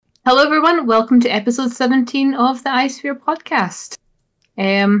Hello, everyone. Welcome to episode 17 of the iSphere podcast.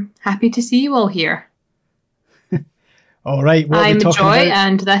 Happy to see you all here. All right, what I'm are we talking Joy, about?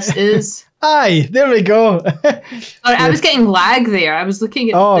 and this is... Aye, there we go. Sorry, I was getting lag there. I was looking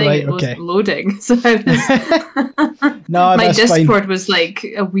at the thing, right, it okay. wasn't loading. So I was... No, My that's Discord fine. was like,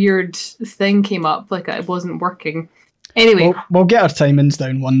 a weird thing came up, like it wasn't working. Anyway, We'll get our timings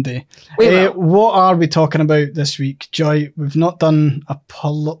down one day. we will. What are we talking about this week, Joy? We've not done a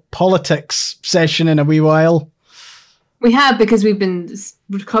politics session in a wee while. We have, because we've been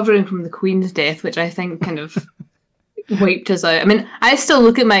recovering from the Queen's death, which I think kind of wiped us out. I mean, I still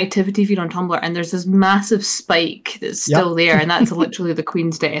look at my activity feed on Tumblr and there's this massive spike that's still there, and that's literally the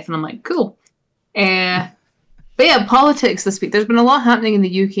Queen's death, and I'm like, cool. But yeah, politics this week. There's been a lot happening in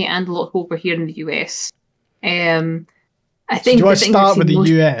the UK and a lot over here in the US. I think. Do you want to start with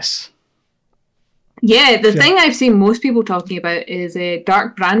the US? Yeah, the thing I've seen most people talking about is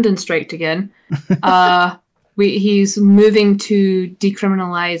Dark Brandon striked again. He's moving to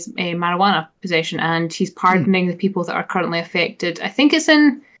decriminalise marijuana possession, and he's pardoning the people that are currently affected. I think it's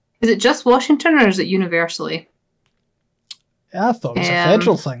in... Is it just Washington, or is it universally? I thought it was a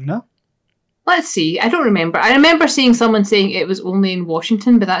federal thing, no? Let's see. I don't remember. I remember seeing someone saying it was only in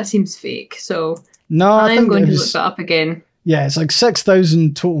Washington, but that seems fake. So No, I'm going to look that up again. Yeah, it's like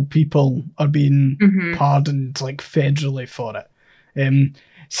 6,000 total people are being pardoned, like, federally for it.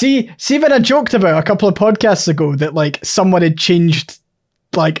 See when I joked about a couple of podcasts ago that, like, someone had changed,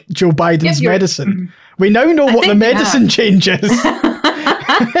 like, Joe Biden's medicine. We now know what the medicine change is.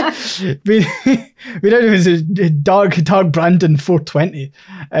 we now know it's a Dark Brandon 420.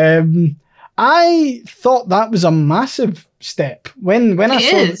 I thought that was a massive step when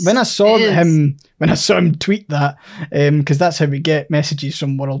I saw him tweet that, because that's how we get messages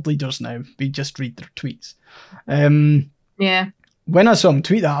from world leaders now. We just read their tweets. Yeah. When I saw him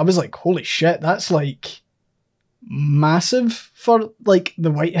tweet that, I was like, holy shit, that's like massive for like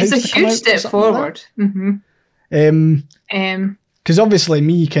the White House. It's a huge step forward. Because obviously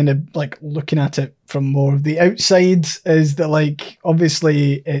me kind of like looking at it from more of the outside is that, like,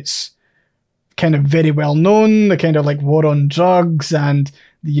 obviously it's kind of very well known, the kind of like war on drugs and,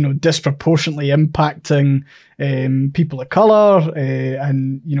 you know, disproportionately impacting people of color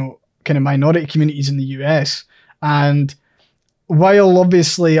and, you know, kind of minority communities in the US. And while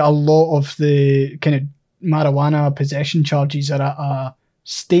obviously a lot of the kind of marijuana possession charges are at a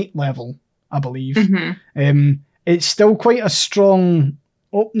state level, I believe, it's still quite a strong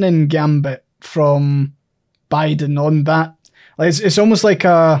opening gambit from Biden on that. Like, it's almost like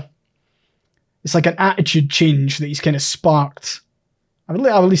it's like an attitude change that he's kind of sparked. At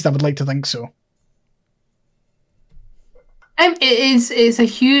least I would like to think so. It's a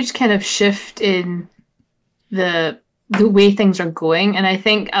huge kind of shift in the way things are going, and I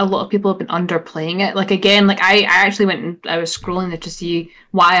think a lot of people have been underplaying it. Like, again, like I actually went and I was scrolling there to see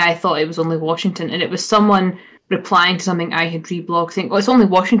why I thought it was only Washington, and it was someone replying to something I had reblogged saying, "Oh, it's only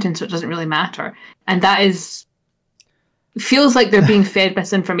Washington, so it doesn't really matter." And that feels like they're being fed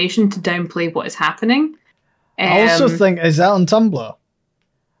misinformation to downplay what is happening. I also think, is that on Tumblr?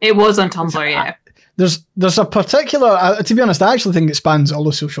 It was on Tumblr, yeah. There's a particular, to be honest, I actually think it spans all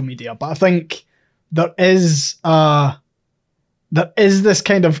of social media, but I think there is this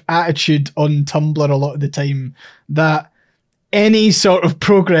kind of attitude on Tumblr a lot of the time that any sort of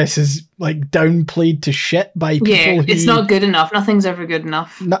progress is like downplayed to shit by people. Yeah, it's not good enough. Nothing's ever good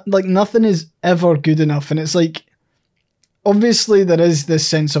enough. Like, nothing is ever good enough, and it's like, obviously there is this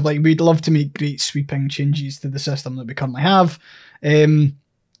sense of like, we'd love to make great sweeping changes to the system that we currently have.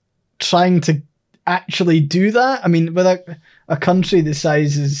 Trying to actually do that, I mean, with a country the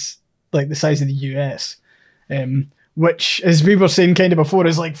size of the US, which, as we were saying kind of before,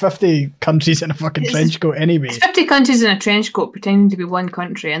 is like 50 countries in a fucking trench coat anyway. It's 50 countries in a trench coat pretending to be one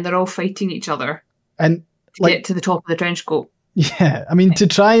country, and they're all fighting each other and to get to the top of the trench coat. Yeah, I mean, to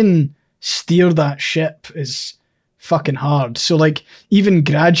try and steer that ship is fucking hard. So, like, even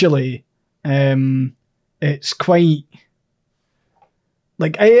gradually, it's quite...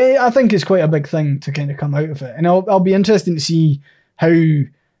 Like, I think it's quite a big thing to kind of come out of it. And I'll be interested to see how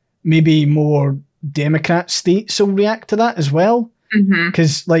maybe more Democrat states will react to that as well.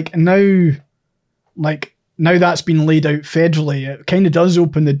 Because, now that's been laid out federally, it kind of does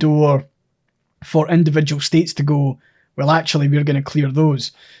open the door for individual states to go, well, actually, we're going to clear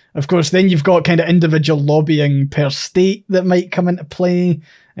those. Of course, then you've got kind of individual lobbying per state that might come into play.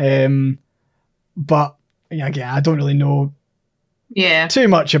 But, again, I don't really know too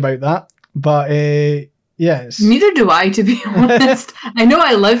much about that, but yes. Neither do I, to be honest. I know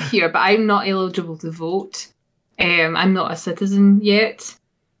I live here, but I'm not eligible to vote. I'm not a citizen yet.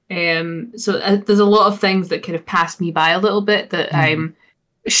 So there's a lot of things that kind of pass me by a little bit that I'm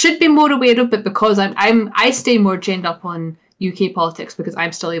should be more aware of, but because I stay more genned up on UK politics because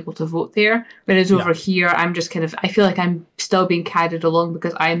I'm still able to vote there, whereas over here I'm just kind of, I feel like I'm still being carried along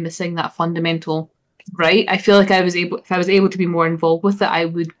because I'm missing that fundamental right. I feel like if I was able to be more involved with it, I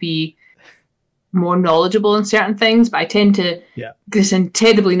would be more knowledgeable in certain things, but I tend to, this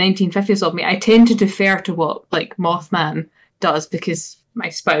incredibly 1950s of me, I tend to defer to what like Mothman does because my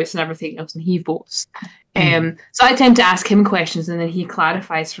spouse and everything else, and he votes. So I tend to ask him questions and then he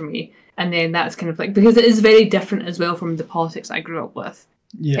clarifies for me. And then that's kind of like, because it is very different as well from the politics I grew up with.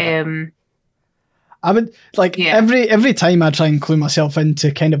 Yeah. I would like every time I try and clue myself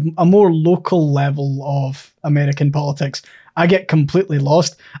into kind of a more local level of American politics, I get completely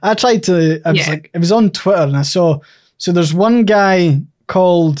lost. I tried to, I was like, it was on Twitter and I saw, so there's one guy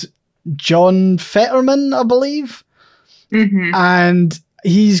called John Fetterman, I believe. And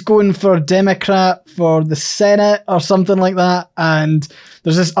he's going for Democrat for the Senate or something like that. And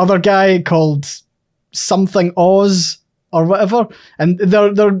there's this other guy called something Oz or whatever. And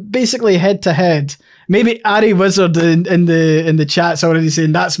they're basically head to head. Maybe Ari Wizard in the chat's already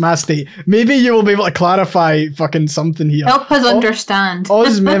saying that's my state. Maybe you will be able to clarify fucking something here. Help us understand.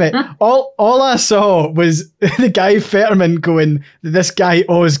 Oz meme. All I saw was the guy Fetterman going, this guy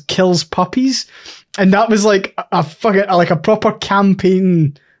Oz kills puppies. And that was like a fucking like a proper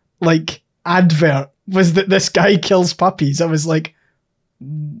campaign like advert was that this guy kills puppies. I was like,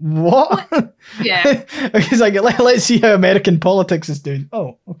 what? Yeah. It's like let's see how American politics is doing.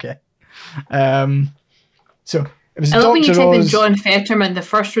 Oh, okay. So it was. I love when you type in John Fetterman. The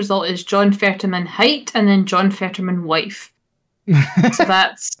first result is John Fetterman height, and then John Fetterman wife. So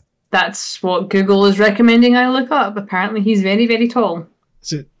that's what Google is recommending I look up. Apparently, he's very, very tall.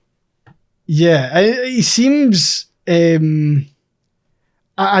 So, yeah, he seems. I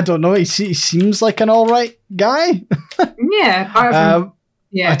don't know. He seems like an all right guy. Yeah. Apart from,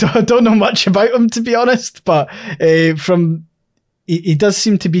 I don't know much about him, to be honest, but he does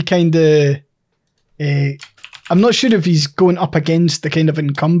seem to be kind of. I'm not sure if he's going up against the kind of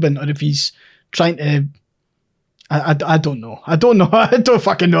incumbent or if he's trying to. I don't know. I don't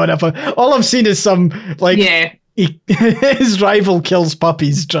fucking know enough. All I've seen is some like his rival kills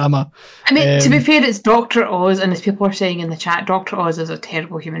puppies drama. I mean, to be fair, it's Dr. Oz, and as people are saying in the chat, Dr. Oz is a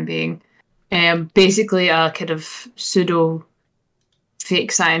terrible human being. Basically a kind of pseudo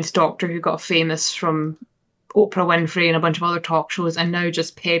fake science doctor who got famous from Oprah Winfrey and a bunch of other talk shows and now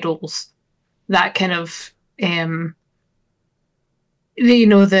just peddles that kind of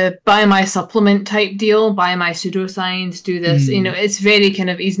the buy my supplement type deal, buy my pseudoscience, do this. It's very kind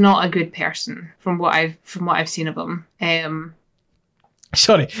of, he's not a good person from what I've seen of him.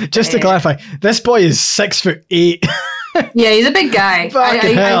 Sorry, just to clarify, this boy is 6'8". Yeah, he's a big guy.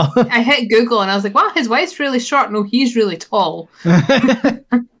 Fucking hell. I hit Google and I was like, wow, his wife's really short. No, he's really tall.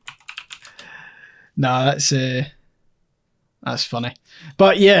 No, that's funny.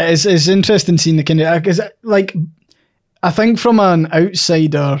 But yeah, it's interesting seeing the kind of, because like, I think from an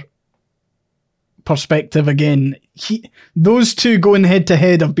outsider perspective, again, those two going head to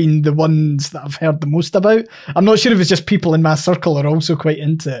head have been the ones that I've heard the most about. I'm not sure if it's just people in my circle are also quite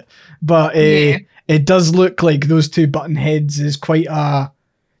into it, but it does look like those two button heads is quite a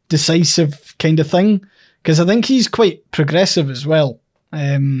decisive kind of thing, because I think he's quite progressive as well,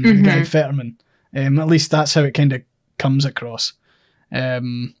 the guy Fetterman. At least that's how it kind of comes across.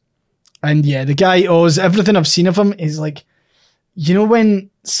 And yeah, the guy Oz, everything I've seen of him is like, when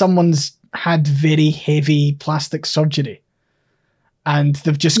someone's had very heavy plastic surgery and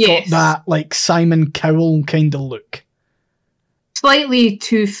they've just got that like Simon Cowell kind of look. Slightly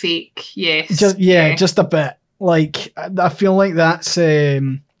too fake, yes. Just a bit. Like, I feel like that's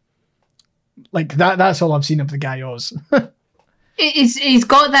that's all I've seen of the guy Oz. He's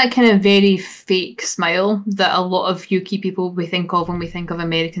got that kind of very fake smile that a lot of UK people we think of when we think of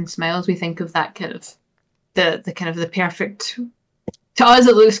American smiles. We think of that kind of the perfect. To us,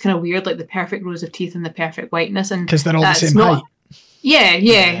 it looks kind of weird, like the perfect rows of teeth and the perfect whiteness, and because they're all the same height.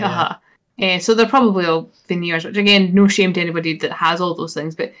 So they're probably all veneers, which again, no shame to anybody that has all those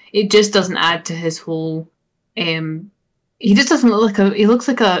things, but it just doesn't add to his whole. He just doesn't look like he looks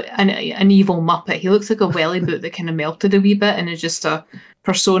like an evil Muppet. He looks like a welly boot that kind of melted a wee bit and is just a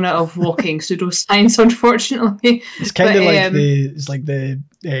persona of walking pseudoscience, unfortunately. It's kind of like the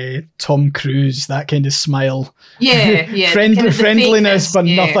Tom Cruise, that kind of smile. Yeah. Friendliness, but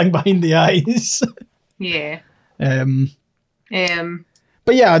nothing behind the eyes. Yeah.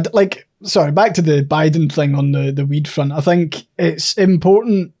 But yeah, like, sorry, back to the Biden thing on the weed front. I think it's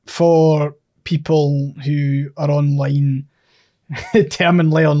important for people who are online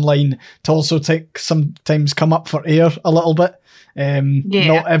terminally online to also sometimes come up for air a little bit.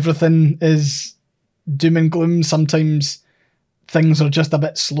 Not everything is doom and gloom. Sometimes things are just a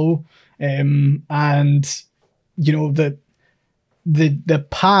bit slow. And, you know, the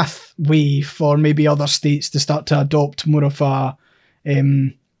pathway for maybe other states to start to adopt more of a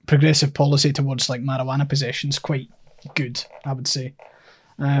progressive policy towards like marijuana possession is quite good, I would say.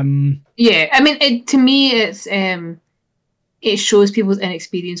 I mean, to me, it shows people's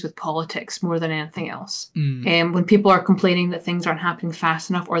inexperience with politics more than anything else. When people are complaining that things aren't happening fast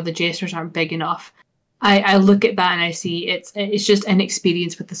enough or the gestures aren't big enough, I look at that and I see it's just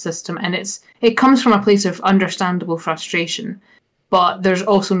inexperience with the system, and it comes from a place of understandable frustration, but there's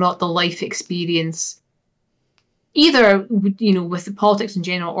also not the life experience either, you know, with the politics in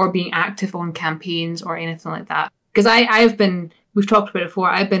general or being active on campaigns or anything like that. Because we've talked about it before,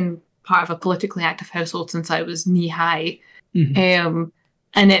 I've been part of a politically active household since I was knee high. And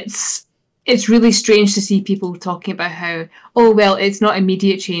it's really strange to see people talking about how, oh, well, it's not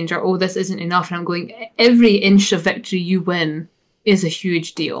immediate change, or, oh, this isn't enough. And I'm going, every inch of victory you win is a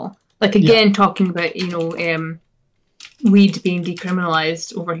huge deal. Like, again, talking about, you know, weed being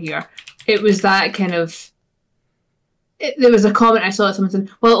decriminalised over here. It was that kind of... there was a comment I saw that someone said,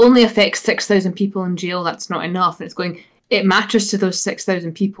 well, it only affects 6,000 people in jail. That's not enough. And it's going, it matters to those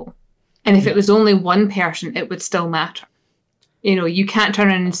 6,000 people. And if it was only one person, it would still matter. You know, you can't turn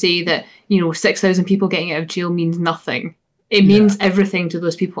around and say that, you know, 6,000 people getting out of jail means nothing. It means everything to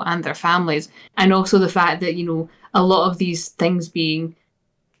those people and their families. And also the fact that, you know, a lot of these things being,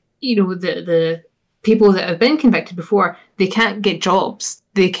 you know, the people that have been convicted before, they can't get jobs.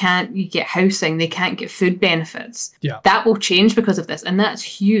 They can't get housing. They can't get food benefits. Yeah. That will change because of this. And that's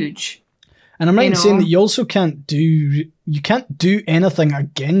huge. And I'm right in saying that you also can't do anything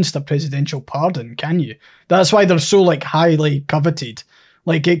against a presidential pardon, can you? That's why they're so like highly coveted.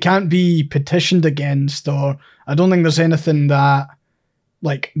 Like, it can't be petitioned against, or I don't think there's anything that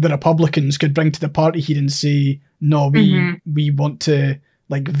like the Republicans could bring to the party here and say, no, we want to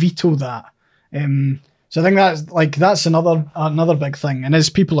like veto that. So I think that's another big thing. And as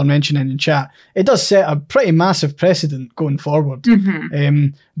people are mentioning in chat, it does set a pretty massive precedent going forward.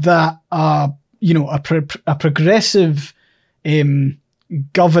 That you know, a progressive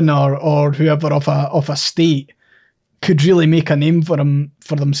governor or whoever of a state could really make a name for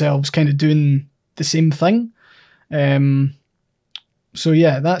themselves, kind of doing the same thing. So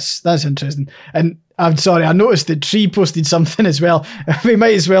yeah, that's interesting. And I'm sorry, I noticed that Tree posted something as well. We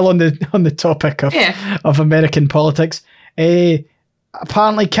might as well on the topic of American politics.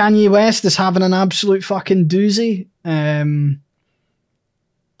 Apparently Kanye West is having an absolute fucking doozy.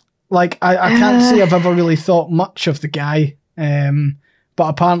 Like, I can't say I've ever really thought much of the guy, but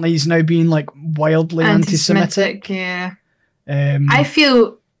apparently he's now being like wildly anti-Semitic. Yeah. I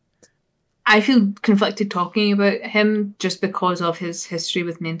feel conflicted talking about him just because of his history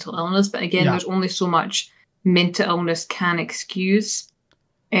with mental illness. But again, there's only so much mental illness can excuse.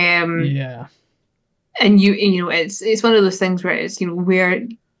 And you know, it's one of those things where it's, you know, where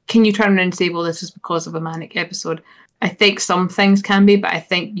can you turn around and say, well, this is because of a manic episode? I think some things can be, but I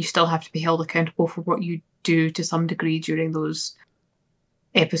think you still have to be held accountable for what you do to some degree during those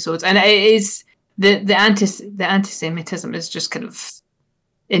episodes. And it is the anti-Semitism is just kind of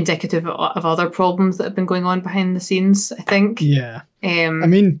indicative of other problems that have been going on behind the scenes, I think. Yeah. I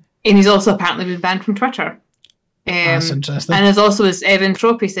mean, and he's also apparently been banned from Twitter. That's interesting. And as Evan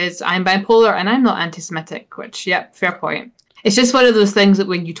Tropy says, I'm bipolar and I'm not anti-Semitic, which, yep, fair point. It's just one of those things that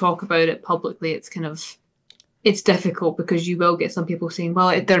when you talk about it publicly, it's kind of, it's difficult because you will get some people saying,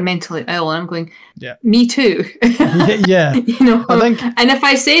 well, they're mentally ill. And I'm going, me too. Yeah. You know, and if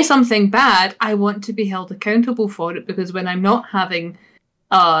I say something bad, I want to be held accountable for it, because when I'm not having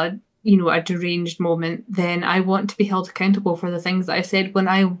you know, a deranged moment, then I want to be held accountable for the things that I said when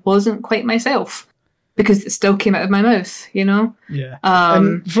I wasn't quite myself, because it still came out of my mouth, you know? Yeah.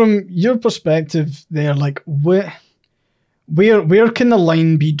 And from your perspective there, like, where can the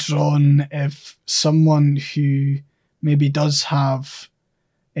line be drawn if someone who maybe does have,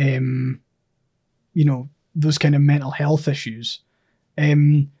 you know, those kind of mental health issues?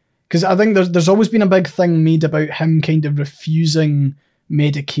 Because I think there's always been a big thing made about him kind of refusing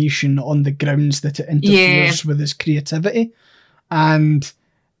medication on the grounds that it interferes with his creativity. And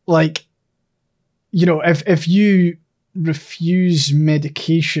like, you know, if you refuse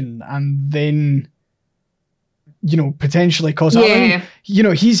medication and then, you know, potentially cause you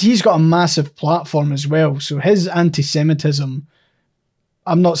know, he's got a massive platform as well, so his anti-Semitism,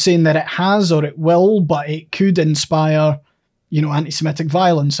 I'm not saying that it has or it will, but it could inspire, you know, anti-Semitic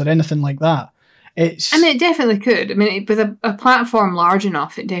violence or anything like that. It's. I mean, it definitely could. I mean, with a platform large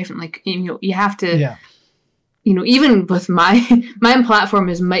enough, it definitely, you have to. Yeah. Even with my platform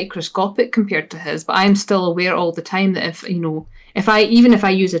is microscopic compared to his, but I'm still aware all the time that if I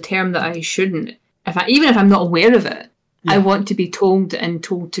use a term that I shouldn't, even if I'm not aware of it, I want to be told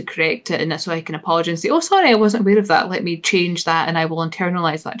to correct it, and that's so I can apologize and say, "Oh, sorry, I wasn't aware of that. Let me change that," and I will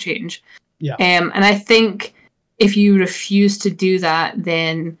internalize that change. Yeah. And I think if you refuse to do that,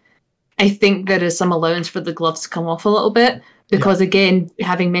 then I think there is some allowance for the gloves to come off a little bit. Because again,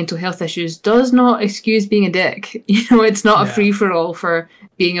 having mental health issues does not excuse being a dick. It's not a free-for-all for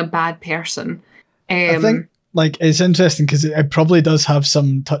being a bad person. I think it's interesting because it probably does have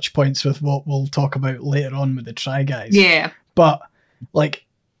some touch points with what we'll talk about later on with the Try Guys. Yeah. But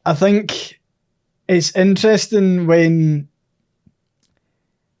I think it's interesting when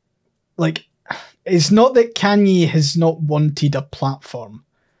it's not that Kanye has not wanted a platform.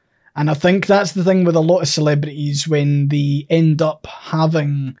 And I think that's the thing with a lot of celebrities when they end up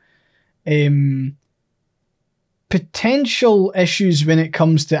having potential issues when it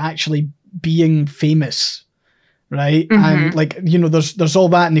comes to actually being famous, right? Mm-hmm. And there's all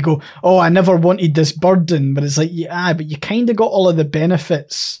that, and they go, "Oh, I never wanted this burden," but it's like, yeah, but you kind of got all of the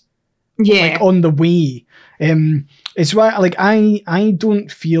benefits, on the way. It's why, I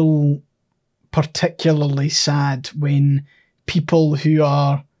don't feel particularly sad when people who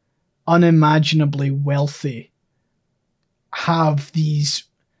are unimaginably wealthy have these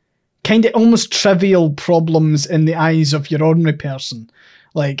kind of almost trivial problems in the eyes of your ordinary person.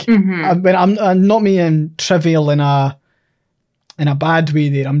 I'm not meaning trivial in a bad way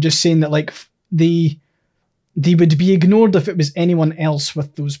there. I'm just saying that they would be ignored if it was anyone else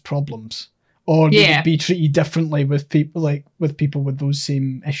with those problems, or they would be treated differently with people with those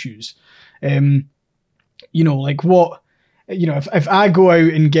same issues. If I go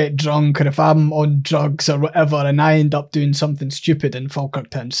out and get drunk, or if I'm on drugs or whatever, and I end up doing something stupid in Falkirk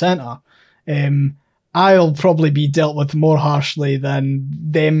Town Centre, I'll probably be dealt with more harshly than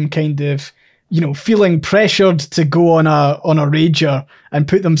them kind of, feeling pressured to go on a rager and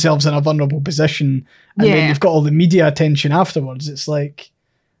put themselves in a vulnerable position, and then you've got all the media attention afterwards. It's like,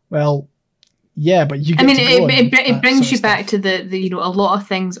 well, yeah, but you get it brings you back to the a lot of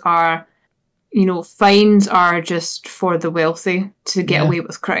things are, fines are just for the wealthy to get away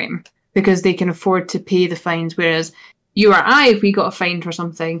with crime because they can afford to pay the fines. Whereas you or I, if we got a fine for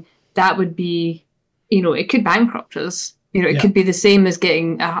something, that would be, it could bankrupt us. It could be the same as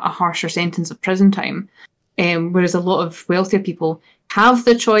getting a harsher sentence of prison time. Whereas a lot of wealthier people have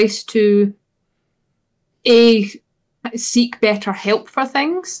the choice to seek better help for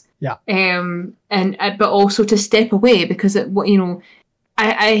things. Yeah. But also to step away because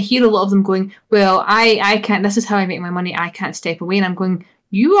I hear a lot of them going, well, I can't, this is how I make my money, I can't step away. And I'm going,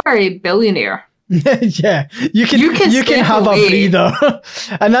 you are a billionaire. Yeah, you can have away. A breather.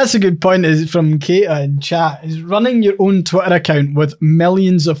 And that's a good point is from Keita in chat, is running your own Twitter account with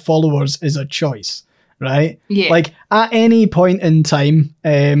millions of followers is a choice, right? Yeah. At any point in time,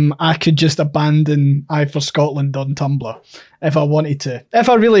 I could just abandon I for Scotland on Tumblr if I wanted to. If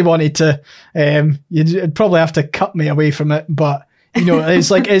I really wanted to, you'd probably have to cut me away from it, but it's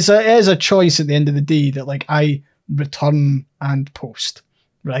it is a choice at the end of the day that I return and post,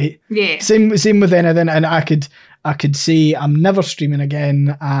 right? Yeah. Same with anything, and I could say I'm never streaming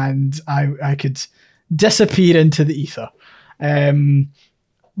again, and I could disappear into the ether.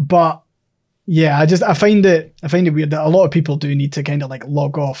 But yeah, I find it weird that a lot of people do need to kind of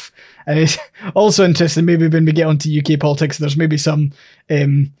log off, and it's also interesting. Maybe when we get onto UK politics, there's maybe some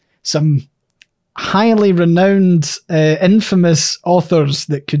highly renowned, infamous authors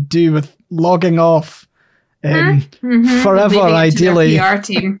that could do with logging off forever, ideally. PR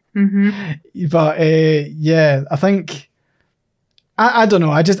team. Mm-hmm. But I think I don't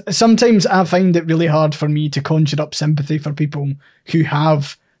know. Sometimes I find it really hard for me to conjure up sympathy for people who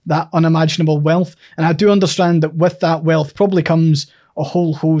have that unimaginable wealth, and I do understand that with that wealth probably comes a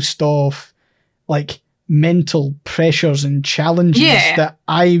whole host of mental pressures and challenges that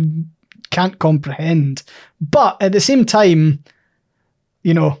I can't comprehend. But at the same time,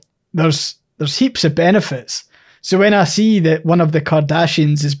 there's heaps of benefits. So when I see that one of the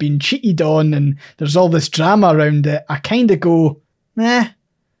Kardashians has been cheated on and there's all this drama around it, I kind of go, it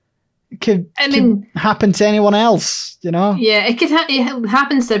could happen to anyone else, Yeah, it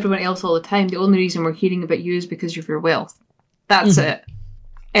happens to everyone else all the time. The only reason we're hearing about you is because of your wealth. That's it.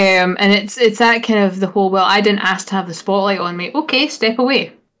 And it's that kind of the whole, well, I didn't ask to have the spotlight on me. Okay, step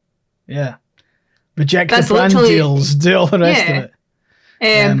away. Yeah. Reject the brand deals, do all the rest of it.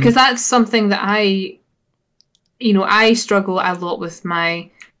 Because that's something that I struggle a lot with my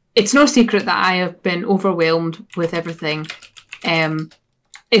it's no secret that I have been overwhelmed with everything.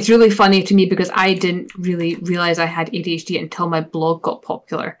 It's really funny to me because I didn't really realize I had ADHD until my blog got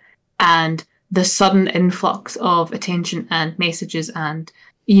popular, and the sudden influx of attention and messages and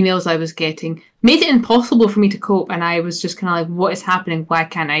emails I was getting made it impossible for me to cope. And I was just kind of like, what is happening? Why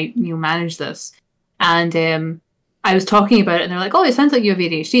can't I, manage this? And I was talking about it, and they're like, oh, it sounds like you have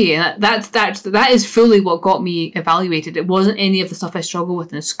ADHD. And that is fully what got me evaluated. It wasn't any of the stuff I struggled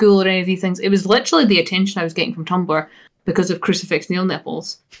with in school or any of these things. It was literally the attention I was getting from Tumblr because of crucifix nail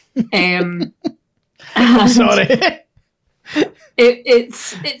nipples. I'm sorry.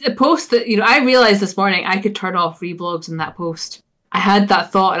 It's a post that, I realized this morning I could turn off reblogs in that post. I had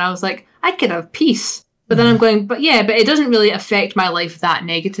that thought, and I was like, I could have peace. But then I'm going, but it doesn't really affect my life that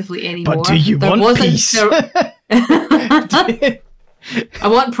negatively anymore. But do you want peace? I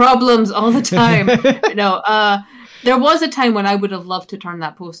want problems all the time. No, there was a time when I would have loved to turn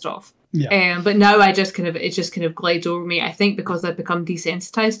that post off. Yeah. But now it just kind of glides over me. I think because I've become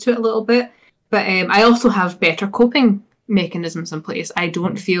desensitized to it a little bit. But I also have better coping mechanisms in place. I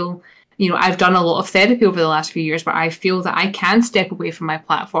don't feel, I've done a lot of therapy over the last few years, but I feel that I can step away from my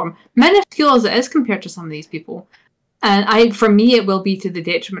platform, minuscule as it is compared to some of these people. And for me, it will be to the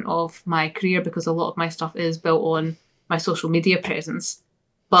detriment of my career because a lot of my stuff is built on my social media presence.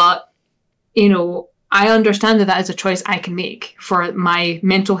 But, I understand that is a choice I can make for my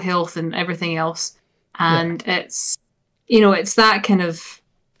mental health and everything else. And it's, it's that kind of,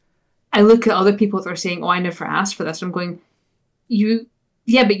 I look at other people that are saying, oh, I never asked for this. I'm going, but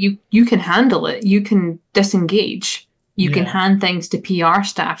you can handle it. You can disengage. You can hand things to PR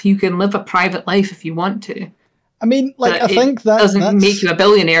staff. You can live a private life if you want to. I mean, I think that doesn't make you a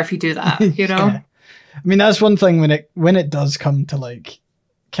billionaire if you do that, Yeah. I mean, that's one thing when it does come to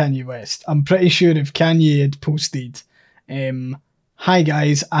Kanye West. I'm pretty sure if Kanye had posted, "Hi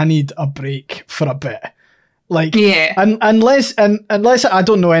guys, I need a break for a bit," and unless I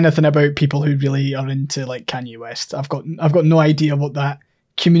don't know anything about people who really are into Kanye West. I've got no idea what that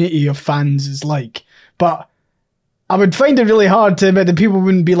community of fans is like, but I would find it really hard to admit that people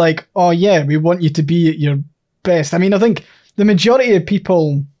wouldn't be like, oh yeah, we want you to be at your best. I mean, I think the majority of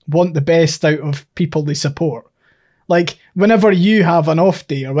people want the best out of people they support. Whenever you have an off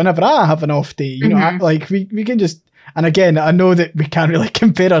day or whenever I have an off day, we can just, and again, I know that we can't really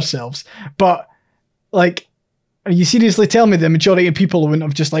compare ourselves, but are you seriously telling me the majority of people wouldn't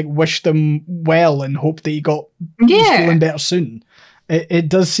have just wished them well and hoped that he was feeling better soon? It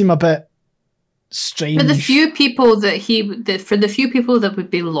does seem a bit strange. For the few people that would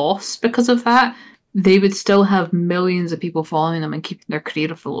be lost because of that, they would still have millions of people following them and keeping their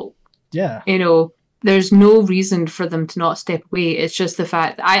career afloat. Yeah. There's no reason for them to not step away. It's just the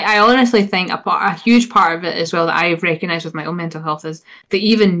fact that I honestly think a huge part of it as well that I've recognised with my own mental health is that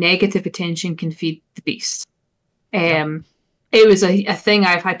even negative attention can feed the beast. It was a thing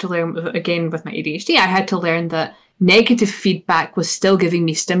I've had to learn, again, with my ADHD. I had to learn that negative feedback was still giving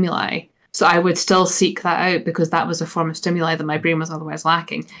me stimuli. So I would still seek that out because that was a form of stimuli that my brain was otherwise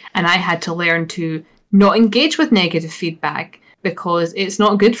lacking. And I had to learn to not engage with negative feedback because it's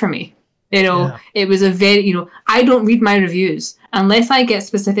not good for me. It was a very, I don't read my reviews unless I get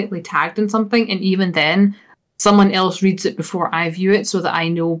specifically tagged in something. And even then, someone else reads it before I view it so that I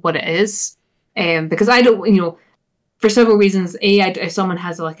know what it is. Because I don't, for several reasons. If someone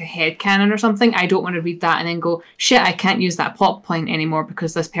has a headcanon or something, I don't want to read that and then go, shit, I can't use that plot point anymore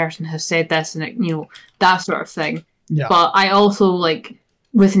because this person has said this and that sort of thing. Yeah. But I also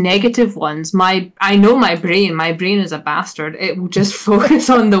with negative ones, I know my brain is a bastard. It will just focus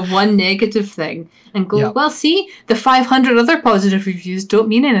on the one negative thing and go, well, see, the 500 other positive reviews don't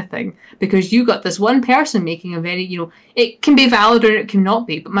mean anything because you got this one person making a very, it can be valid or it cannot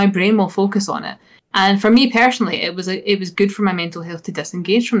be, but my brain will focus on it. And for me personally, it was good for my mental health to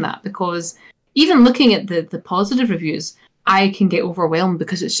disengage from that because even looking at the positive reviews, I can get overwhelmed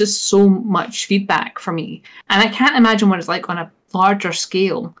because it's just so much feedback for me. And I can't imagine what it's like on a larger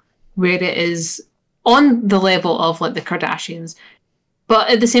scale where it is on the level of the Kardashians. But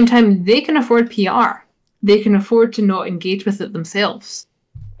at the same time, they can afford PR. They can afford to not engage with it themselves.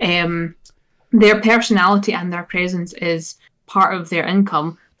 Their personality and their presence is part of their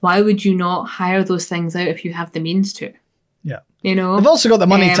income. Why would you not hire those things out if you have the means to? Yeah. They've also got the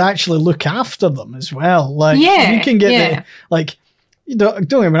money to actually look after them as well. You can get don't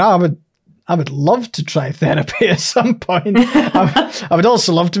get me wrong, I would love to try therapy at some point. I would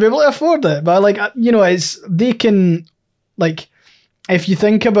also love to be able to afford it. But they can, if you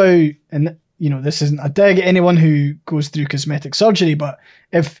think about, and this isn't a dig at anyone who goes through cosmetic surgery, but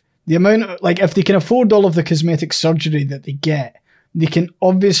if the amount of, if they can afford all of the cosmetic surgery that they get, they can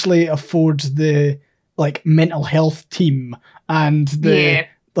obviously afford the like mental health team and the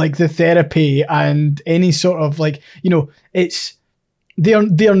like the therapy and any sort of like, you know, it's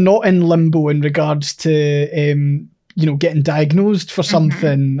they're not in limbo in regards to you know, getting diagnosed for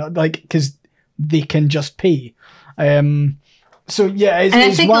something, like, because they can just pay. So yeah,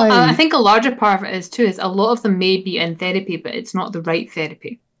 I think a larger part of it is a lot of them may be in therapy, but it's not the right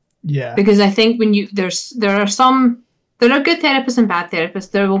therapy. Yeah, because I think when there are good therapists and bad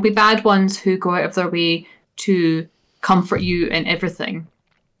therapists. There will be bad ones who go out of their way to comfort you and everything.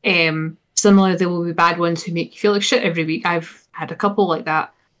 Similarly, there will be bad ones who make you feel like shit every week. I've had a couple like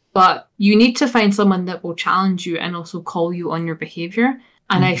that. But you need to find someone that will challenge you and also call you on your behaviour.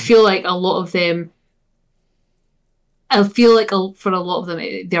 And I feel like a lot of them, for a lot of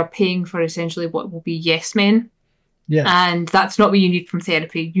them, they're paying for essentially what will be yes men. Yeah. And that's not what you need from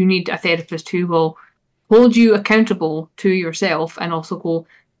therapy. You need a therapist who will hold you accountable to yourself and also go,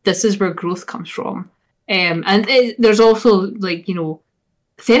 this is where growth comes from. There's also, like, you know,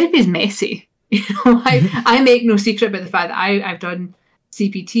 therapy is messy. You know, I make no secret about the fact that I've done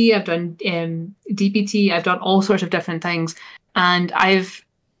CBT, I've done DBT, I've done all sorts of different things, and it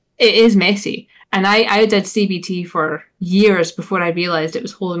is messy. And I did CBT for years before I realised it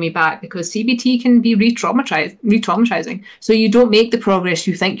was holding me back, because CBT can be re-traumatizing. So you don't make the progress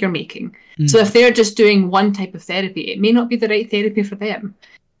you think you're making. So if they're just doing one type of therapy, it may not be the right therapy for them.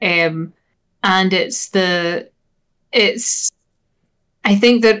 And I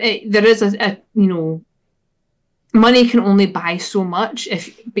think that there is a you know, money can only buy so much,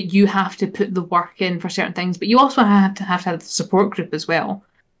 but you have to put the work in for certain things. But you also have to have the support group as well.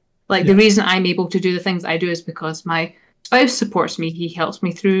 Like, the reason I'm able to do the things I do is because my spouse supports me. He helps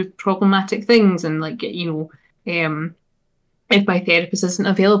me through problematic things. And, like, you know, if my therapist isn't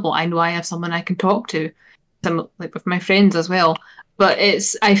available, I know I have someone I can talk to. Like with my friends as well. But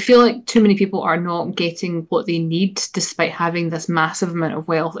I feel like too many people are not getting what they need despite having this massive amount of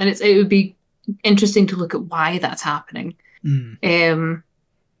wealth. And it would be interesting to look at why that's happening. And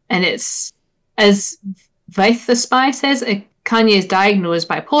it's, as Vith the Spy says, Kanye is diagnosed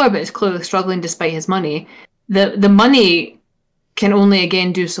bipolar, but is clearly struggling despite his money. The money can only,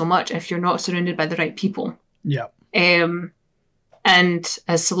 again, do so much if you're not surrounded by the right people. Yeah. And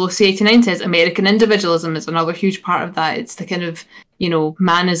as Solosi89 says, American individualism is another huge part of that. It's the kind of, you know,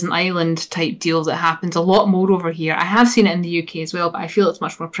 man is an island type deal that happens a lot more over here. I have seen it in the UK as well, but I feel it's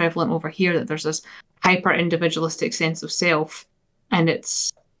much more prevalent over here, that there's this hyper individualistic sense of self. And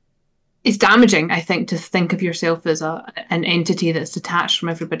it's damaging, I think, to think of yourself as an entity that's detached from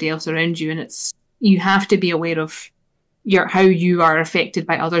everybody else around you. And you have to be aware of how you are affected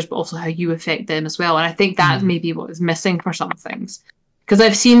by others, but also how you affect them as well. And I think that may be what is missing for some things. Because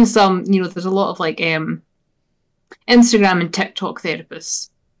I've seen some, you know, there's a lot of like Instagram and TikTok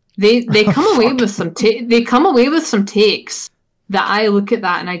therapists. They come away with some takes that I look at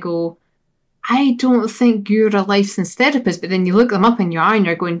that and I go, I don't think you're a licensed therapist. But then you look them up and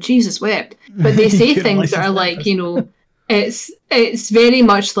you're going, Jesus wept. But they say things that are like, you know, it's very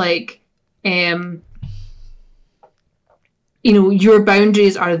much like, you know, your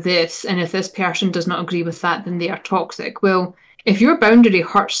boundaries are this, and if this person does not agree with that, then they are toxic. Well, if your boundary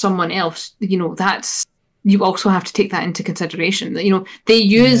hurts someone else, you know, you also have to take that into consideration. You know, they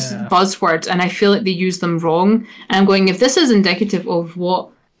use buzzwords, and I feel like they use them wrong. And I'm going, if this is indicative of what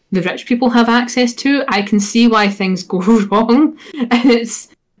the rich people have access to, I can see why things go wrong. And it's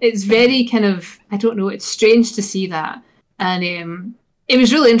very kind of, I don't know, it's strange to see that. And it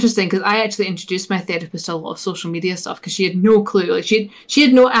was really interesting because I actually introduced my therapist to a lot of social media stuff because she had no clue. Like she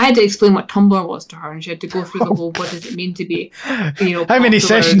had no. I had to explain what Tumblr was to her, and she had to go through the whole. What does it mean to be? You know, how many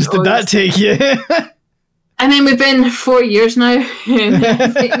sessions did that take you? I mean, we've been 4 years now. I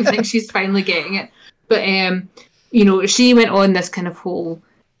think she's finally getting it. But you know, she went on this kind of whole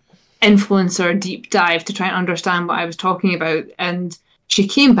influencer deep dive to try and understand what I was talking about, and she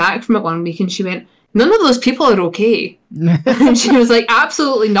came back from it one week and she went, none of those people are okay. And she was like,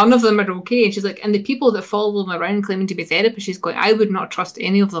 absolutely none of them are okay. And she's like, and the people that follow them around claiming to be therapists, she's going, I would not trust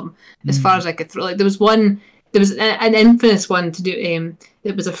any of them as far as I could throw. Like there was an infamous one to do,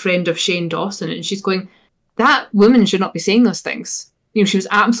 it was a friend of Shane Dawson, and she's going, that woman should not be saying those things. You know, she was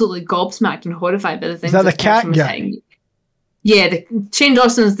absolutely gobsmacked and horrified by the things. Is that the cat guy? Saying. Yeah, Shane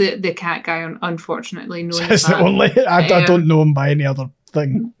Dawson's the cat guy, unfortunately. That's the only, I don't know him by any other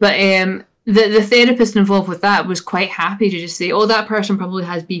thing. But the therapist involved with that was quite happy to just say, oh, that person probably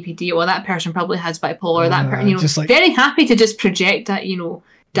has BPD, or that person probably has bipolar, that person, you know, like, very happy to just project that, you know,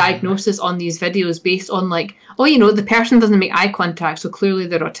 diagnosis on these videos based on like, oh, you know, the person doesn't make eye contact, so clearly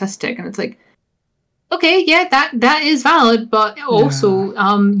they're autistic. And it's like, okay, yeah, that is valid, but also,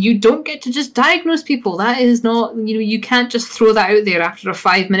 you don't get to just diagnose people. That is not, you can't just throw that out there after a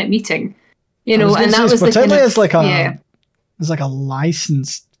 5-minute meeting, and that was the kind of, as like a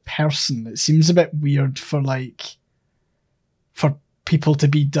licensed person. It seems a bit weird for people to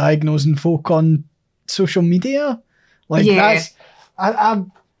be diagnosing folk on social media. Like that's, I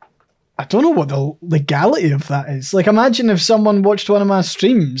don't know what the legality of that is. Like, imagine if someone watched one of my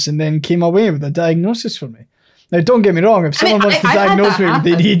streams and then came away with a diagnosis for me. Now, don't get me wrong. If someone wants to diagnose me with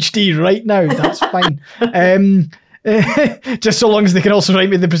ADHD right now, that's fine. Just so long as they can also write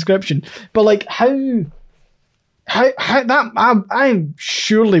me the prescription. But like, how that I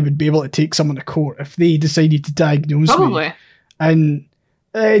surely would be able to take someone to court if they decided to diagnose me. And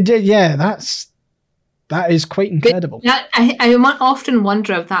that is quite incredible. I often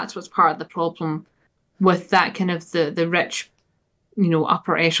wonder if that's what's part of the problem with that kind of the rich,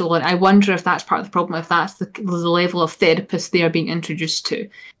 upper echelon. I wonder if that's part of the problem, if that's the level of therapist they are being introduced to.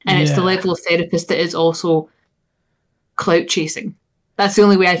 And it's the level of therapist that is also clout chasing. That's the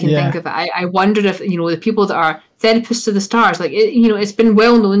only way I can think of it. I wonder if, the people that are therapists to the stars, like, it's been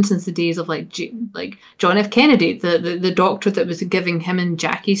well known since the days of like John F. Kennedy, the doctor that was giving him and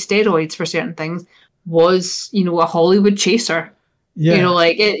Jackie steroids for certain things, was a Hollywood chaser. You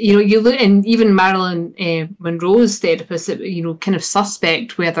look, and even Marilyn Monroe's therapist, kind of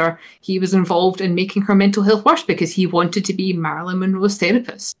suspect whether he was involved in making her mental health worse because he wanted to be Marilyn Monroe's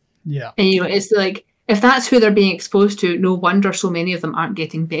therapist. And it's like, if that's who they're being exposed to, no wonder so many of them aren't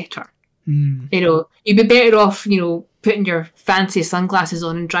getting better. You'd be better off putting your fancy sunglasses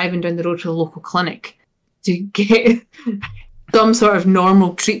on and driving down the road to the local clinic to get some sort of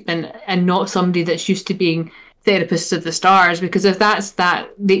normal treatment, and not somebody that's used to being therapists of the stars. Because if that's that,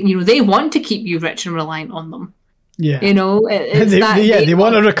 they want to keep you rich and reliant on them. They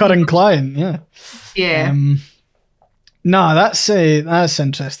want a recurring client. No, that's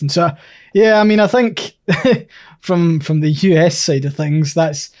interesting. So I mean, I think from the US side of things,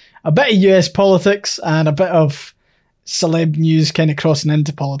 that's a bit of US politics and a bit of celeb news kind of crossing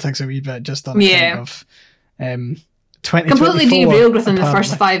into politics a wee bit, just on account of 2024. Completely derailed within the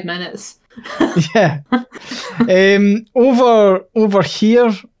first 5 minutes. Over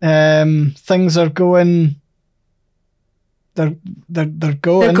here, things are going. They're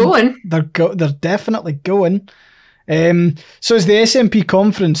going. They're definitely going. So it's the SNP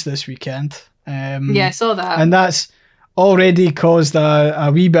conference this weekend. I saw that, and that's already caused a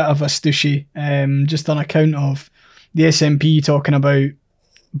wee bit of a stushy, just on account of the SNP talking about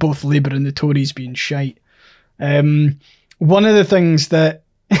both Labour and the Tories being shite. One of the things that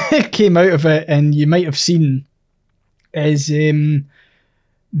came out of it, and you might have seen, is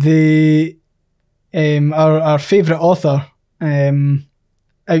our favourite author,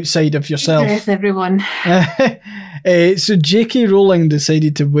 outside of yourself. Yes, everyone. So J.K. Rowling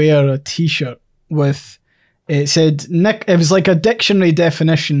decided to wear a T-shirt with, it said, it was like a dictionary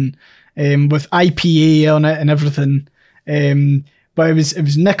definition with IPA on it and everything. But it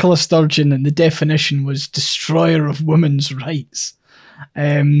was Nicola Sturgeon, and the definition was destroyer of women's rights.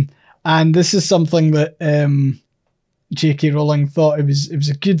 And this is something that J.K. Rowling thought it was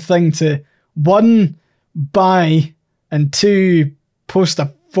a good thing to, one, buy, and two, post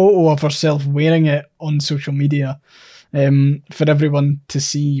a photo of herself wearing it on social media for everyone to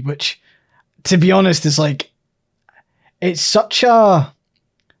see, which, to be honest, is like, it's such a,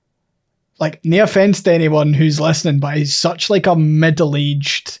 like, no offense to anyone who's listening, but it's such like a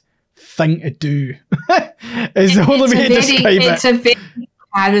middle-aged thing to do. Is the only way to describe it. It's a very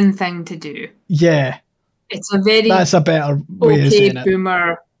Karen thing to do. Yeah. It's a very, that's a better way of saying it.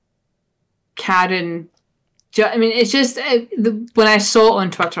 Boomer Karen. I mean, it's just, when I saw it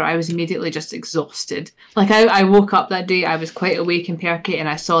on Twitter, I was immediately just exhausted. Like, I woke up that day, I was quite awake and perky, and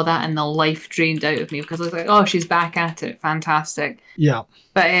I saw that, and the life drained out of me, because I was like, oh, she's back at it. Fantastic. Yeah.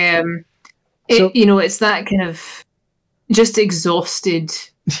 But, it's that kind of just exhausted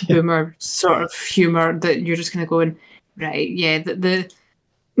boomer sort of humour that you're just kind of going, right, yeah, the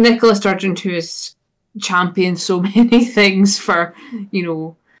Nicola Sturgeon, who has championed so many things for,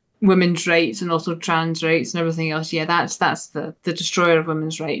 women's rights and also trans rights and everything else. Yeah, that's the destroyer of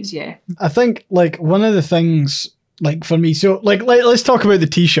women's rights. Yeah, I think like one of the things, like for me, so like let's talk about the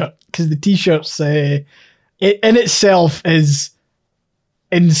T-shirt, because the T-shirt's it in itself is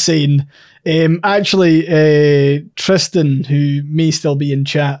insane. Actually, Tristan, who may still be in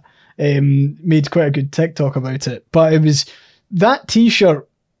chat, made quite a good TikTok about it. But it was that T-shirt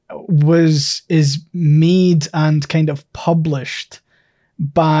is made and kind of published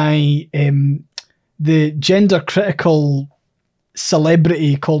by the gender critical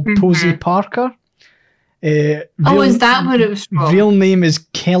celebrity called Posey Parker. Is that what it was from? Real name is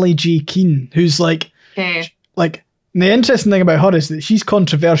Kelly J. Keane, who's like, like the interesting thing about her is that she's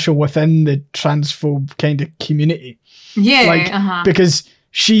controversial within the transphobe kind of community. Yeah, because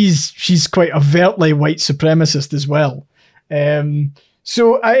she's quite overtly white supremacist as well.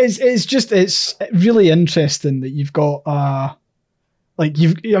 So it's really interesting that you've got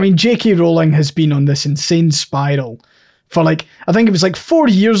J.K. Rowling has been on this insane spiral for I think it was 4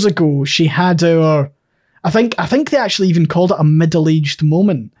 years ago. She had I think they actually even called it a middle-aged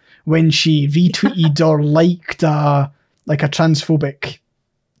moment when she retweeted or liked a transphobic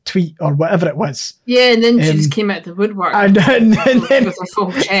tweet or whatever it was. Yeah, and then she just came out the woodwork and then with her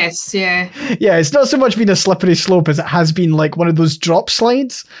full chest. Yeah, it's not so much been a slippery slope as it has been one of those drop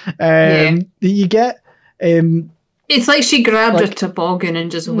slides that you get. It's like she grabbed a toboggan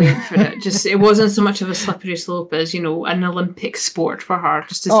and just went for it. It wasn't so much of a slippery slope as an Olympic sport for her,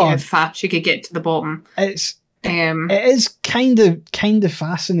 just to see how fast she could get to the bottom. It is kind of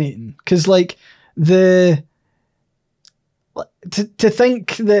fascinating because to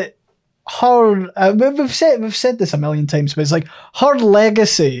think that her we've said this a million times, but it's her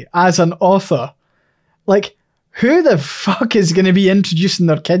legacy as an author. Who the fuck is going to be introducing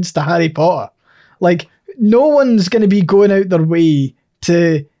their kids to Harry Potter? No one's going to be going out their way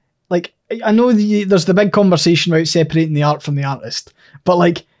to I know there's the big conversation about separating the art from the artist,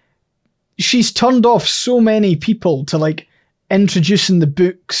 but she's turned off so many people to introducing the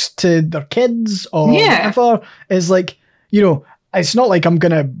books to their kids or whatever. Is it's not I'm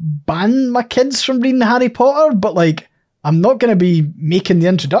going to ban my kids from reading Harry Potter, but I'm not going to be making the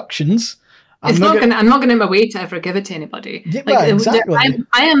introductions. I'm not going to my way to ever give it to anybody. Yeah, exactly.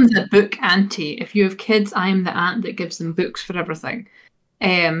 I am the book auntie. If you have kids, I am the aunt that gives them books for everything.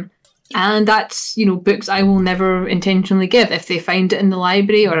 And that's, books I will never intentionally give. If they find it in the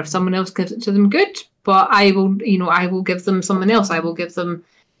library or if someone else gives it to them, good. But I will give them someone else. I will give them,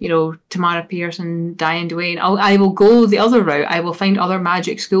 Tamara Pierce and Diane Duane. I will go the other route. I will find other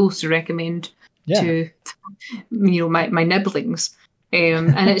magic schools to recommend to, my nibblings.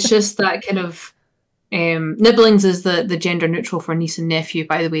 And it's just that kind of nibblings is the gender neutral for niece and nephew,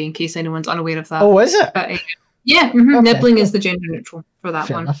 by the way, in case anyone's unaware of that. Oh, is it? But, nibbling is the gender neutral for that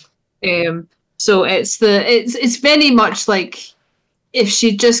one. So it's very much if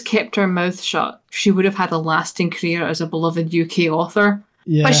she just kept her mouth shut, she would have had a lasting career as a beloved UK author.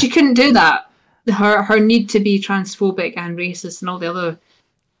 Yeah. But she couldn't do that. Her need to be transphobic and racist and all the other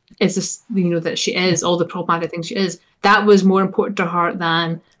is this, that she is, all the problematic things she is. That was more important to her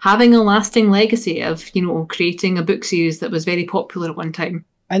than having a lasting legacy of, creating a book series that was very popular at one time.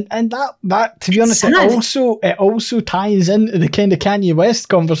 And that to be honest, it also ties into the kind of Kanye West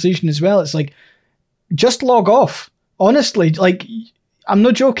conversation as well. It's just log off. Honestly, I'm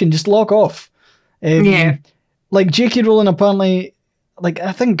not joking, just log off. J.K. Rowling apparently,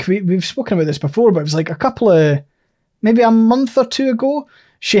 I think we've spoken about this before, but it was maybe a month or two ago,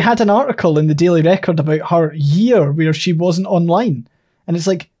 she had an article in the Daily Record about her year where she wasn't online. And it's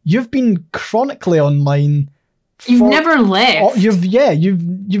you've been chronically online. You've never left.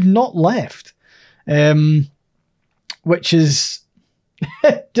 You've not left. Which is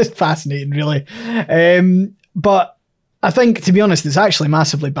just fascinating, really. But I think, to be honest, it's actually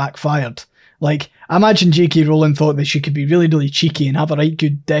massively backfired. I imagine J.K. Rowling thought that she could be really, really cheeky and have a right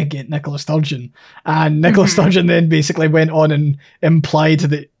good dig at Nicola Sturgeon. And Nicola Sturgeon then basically went on and implied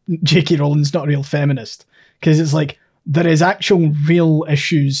that J.K. Rowling's not a real feminist. Because it's there is actual real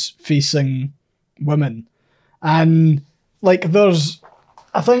issues facing women. And there's,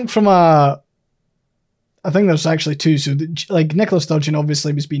 I think there's actually two. So Nicola Sturgeon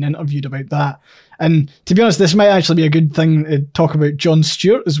obviously was being interviewed about that. And to be honest, this might actually be a good thing to talk about Jon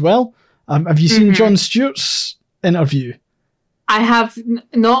Stewart as well. Have you seen Jon Stewart's interview? I have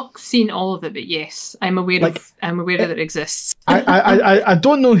not seen all of it, but yes, I'm aware that it exists. I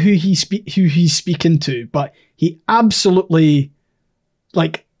don't know who he's speaking to, but he absolutely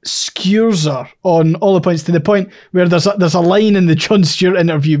skewers her on all the points, to the point where there's a line in the Jon Stewart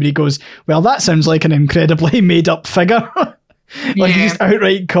interview where he goes, "Well, that sounds like an incredibly made up figure." He just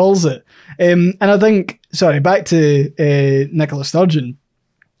outright calls it. And I think, back to Nicola Sturgeon,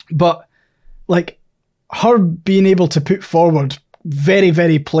 but her being able to put forward very,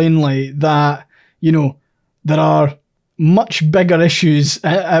 very plainly that, there are much bigger issues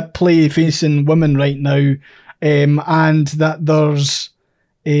at play facing women right now, and that there's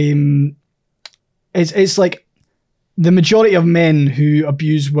it's the majority of men who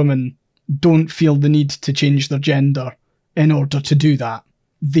abuse women don't feel the need to change their gender in order to do that.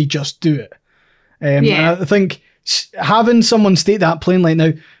 They just do it. And I think having someone state that plainly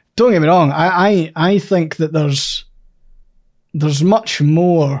now, don't get me wrong. I think that there's much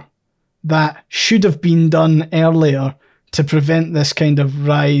more that should have been done earlier to prevent this kind of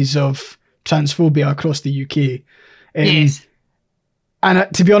rise of transphobia across the UK. Yes. And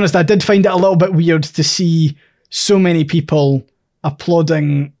to be honest, I did find it a little bit weird to see so many people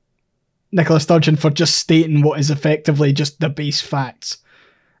applauding Nicola Sturgeon for just stating what is effectively just the base facts.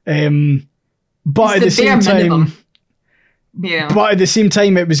 But at the same time, but at the same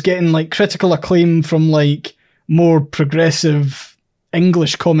time, it was getting like critical acclaim from like more progressive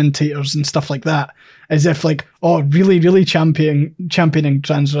English commentators and stuff like that, as if like, oh, really championing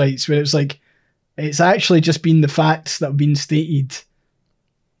trans rights, where it's like, it's actually just been the facts that have been stated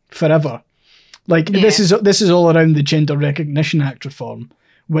forever. Like this is all around the Gender Recognition Act reform,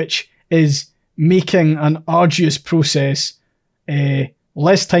 which is making an arduous process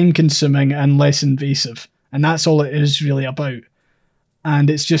less time consuming and less invasive. And that's all it is really about. And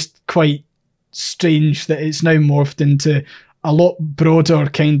it's just quite strange that it's now morphed into a lot broader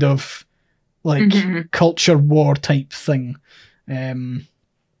kind of like culture war type thing,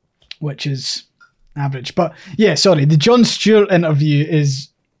 which is average. But yeah, sorry, the Jon Stewart interview is,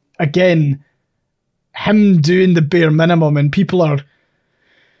 again, him doing the bare minimum, and people are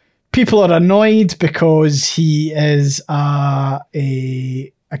annoyed because he is a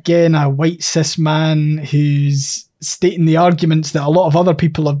white cis man who's stating the arguments that a lot of other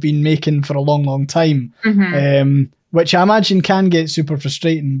people have been making for a long time, which I imagine can get super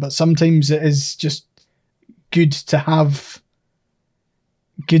frustrating, but sometimes it is just good to have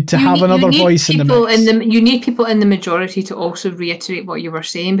another voice in the mix. You need people in the majority to also reiterate what you were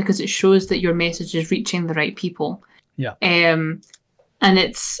saying, because it shows that your message is reaching the right people. Yeah. And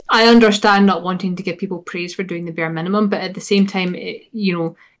I understand not wanting to give people praise for doing the bare minimum, but at the same time,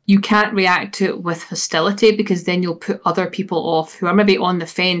 you can't react to it with hostility, because then you'll put other people off who are maybe on the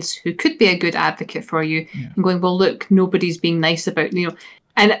fence, who could be a good advocate for you, and going, well, look, nobody's being nice about, and,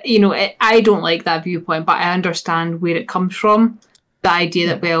 I don't like that viewpoint, but I understand where it comes from. The idea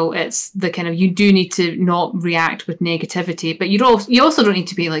that, well, it's the kind of, you do need to not react with negativity, but you also don't need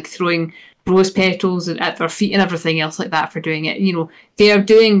to be like throwing rose petals at their feet and everything else like that for doing it. They are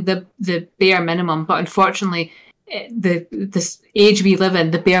doing the bare minimum, but unfortunately, this age we live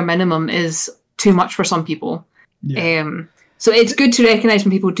in, the bare minimum is too much for some people. So it's good to recognise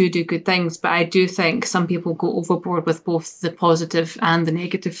when people do good things, but I do think some people go overboard with both the positive and the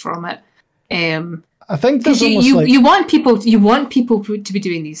negative from it. I think there's you want people to be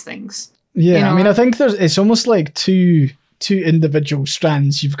doing these things. Yeah, I mean, I think it's almost like two individual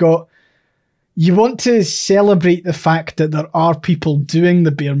strands. You want to celebrate the fact that there are people doing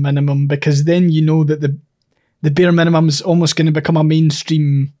the bare minimum, because then you know that the bare minimum is almost going to become a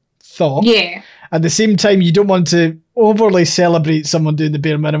mainstream thought. Yeah. At the same time, you don't want to overly celebrate someone doing the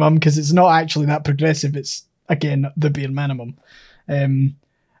bare minimum, because it's not actually that progressive. It's, again, the bare minimum.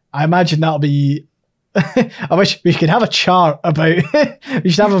 I imagine that'll be... I wish we could have a chart about... we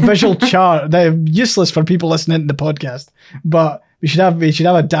should have a visual chart. They're useless for people listening to the podcast, but we should have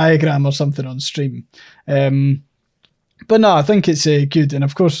a diagram or something on stream. But no, I think it's good. And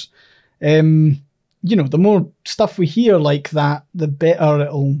of course, the more stuff we hear like that, the better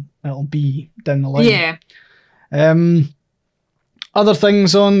it'll be down the line. Yeah. Other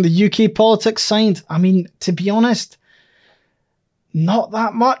things on the UK politics side, I mean, to be honest, not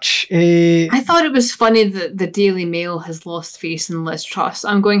that much. I thought it was funny that the Daily Mail has lost faith in Liz Truss.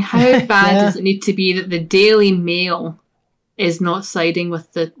 I'm going, how bad does it need to be that the Daily Mail is not siding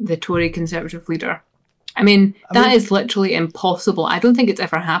with the Tory Conservative leader? I mean, that is literally impossible. I don't think it's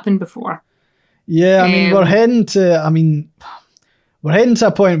ever happened before. Yeah, I mean, we're heading to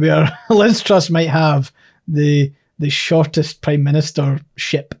a point where Liz Truss might have the shortest prime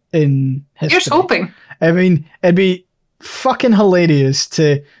ministership in history. Here's hoping. I mean, it'd be fucking hilarious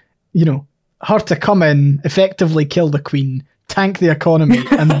to, her to come in, effectively kill the Queen, tank the economy,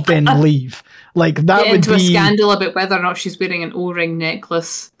 and then leave. Like, that would be... a scandal about whether or not she's wearing an O-ring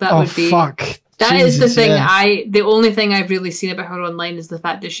necklace. That would be... fuck. That Jesus, is the thing. yeah. The only thing I've really seen about her online is the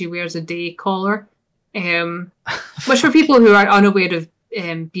fact that she wears a day collar. Which, for people who are unaware of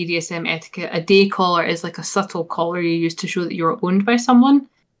BDSM etiquette, a day collar is like a subtle collar you use to show that you're owned by someone.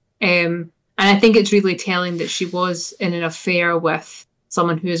 And I think it's really telling that she was in an affair with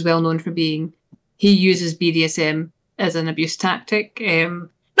someone who is well known for he uses BDSM as an abuse tactic. Not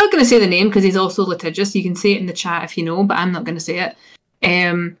going to say the name because he's also litigious. You can say it in the chat if you know, but I'm not going to say it.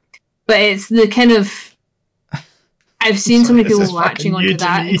 But it's the kind of... I've seen so many people latching onto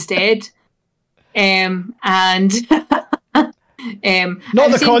that instead. And... Not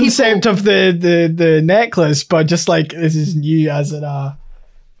the concept of the necklace, but just like, this is new as in a...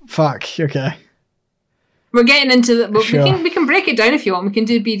 Fuck. Okay. We're getting into the. Well, Sure. we can break it down if you want. We can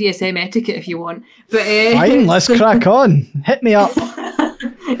do BDSM etiquette if you want. But Fine, let's crack on. Hit me up.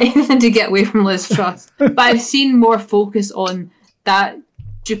 anything to get away from Liz Truss. But I've seen more focus on that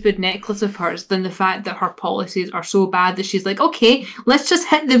stupid necklace of hers than the fact that her policies are so bad that she's like, okay, let's just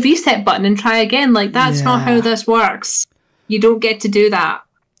hit the reset button and try again. Like, that's not how this works. You don't get to do that.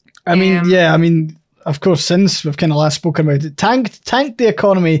 I mean, of course, since we've kind of last spoken about it, tanked the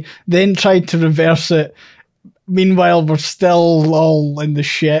economy, then tried to reverse it. Meanwhile, we're still all in the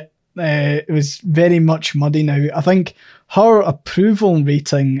shit. It was very much muddy now. I think her approval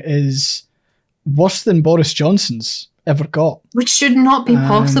rating is worse than Boris Johnson's ever got. Which should not be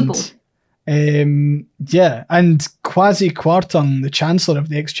possible. And Kwasi Kwarteng, the Chancellor of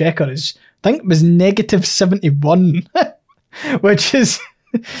the Exchequer, was negative 71, which is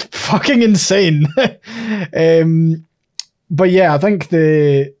fucking insane. But yeah, I think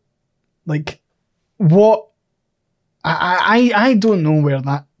I don't know where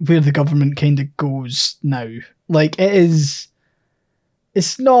the government kind of goes now. Like, it's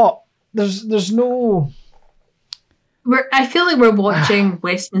not, there's no... I feel like we're watching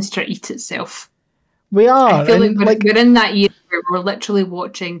Westminster eat itself. We are. I feel like we're in that year where we're literally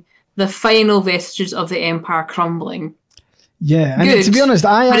watching the final vestiges of the empire crumbling. Yeah, and good, to be honest,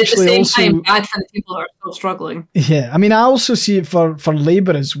 I actually at the same time, bad for the people that are still struggling. Yeah, I mean, I also see it for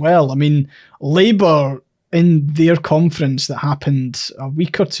Labour as well. I mean, Labour, in their conference that happened a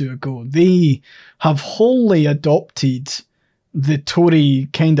week or two ago, they have wholly adopted the Tory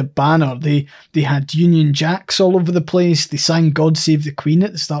kind of banner. They had Union Jacks all over the place. They sang God Save the Queen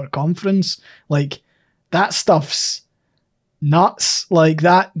at the start of conference. Like, that stuff's nuts. Like,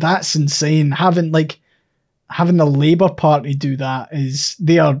 that's insane. Having the Labour Party do that is,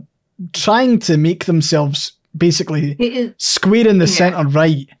 they are trying to make themselves basically square in the centre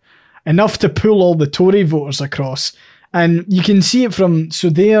right, enough to pull all the Tory voters across. And you can see it from, so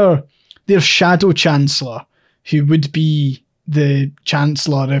their shadow chancellor, who would be the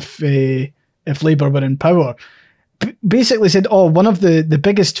chancellor if Labour were in power, basically said, one of the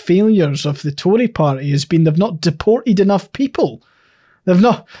biggest failures of the Tory party has been they've not deported enough people. They've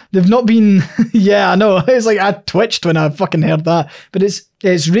not been. Yeah, I know. It's like I twitched when I fucking heard that. But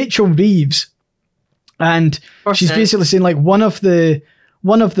it's Rachel Reeves, and she's basically saying, like, one of the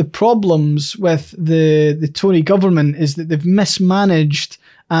problems with the Tory government is that they've mismanaged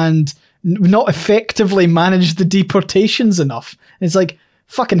and not effectively managed the deportations enough. It's like,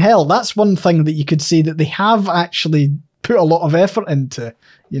 fucking hell, that's one thing that you could say that they have actually put a lot of effort into,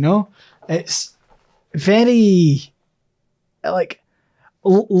 you know? It's very, like,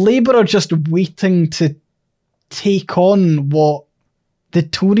 Labour are just waiting to take on what the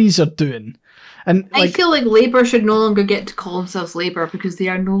Tories are doing. And I feel like Labour should no longer get to call themselves Labour because they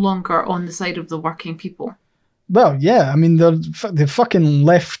are no longer on the side of the working people. Well, yeah, I mean, they've fucking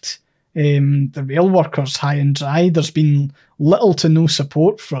left the rail workers high and dry. There's been little to no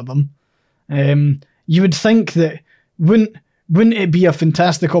support for them. You would think that wouldn't it be a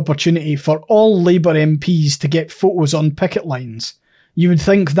fantastic opportunity for all Labour MPs to get photos on picket lines? You would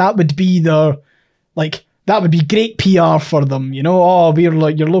think that would be that would be great PR for them, you know? Oh, we're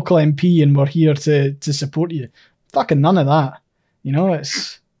like your local MP and we're here to support you. Fucking none of that. You know, it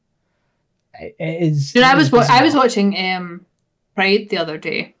is. I was watching Pride the other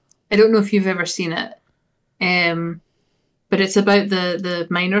day. I don't know if you've ever seen it, but it's about the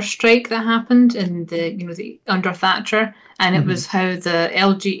miners' strike that happened in the under Thatcher, and it was how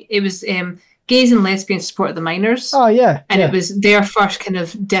gays and lesbians supported the miners. Oh yeah, and it was their first kind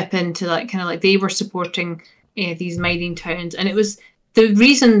of dip into like they were supporting these mining towns, and it was the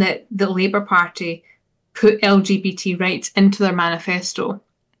reason that the Labour Party put LGBT rights into their manifesto,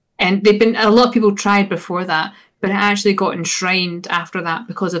 and a lot of people tried before that. But it actually got enshrined after that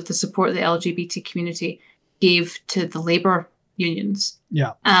because of the support the LGBT community gave to the labour unions.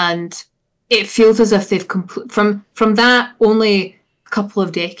 Yeah. And it feels as if they've from that only a couple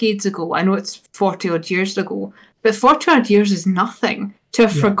of decades ago. I know it's 40 odd years ago, but 40 odd years is nothing. To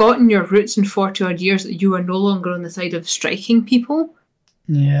have forgotten your roots in 40 odd years, that you are no longer on the side of striking people.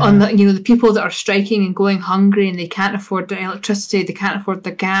 Yeah. On the people that are striking and going hungry and they can't afford their electricity, they can't afford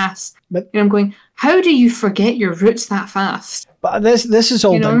their gas. But I'm going, how do you forget your roots that fast? But this is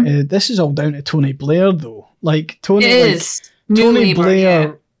all down to Tony Blair, though. Like Tony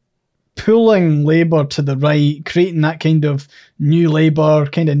Blair pulling Labour to the right, creating that kind of new Labour,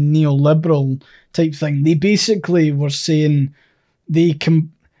 kind of neoliberal type thing. They basically were saying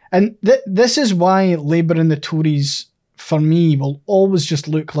this is why Labour and the Tories, for me, will always just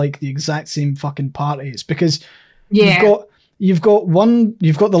look like the exact same fucking party. It's because you've got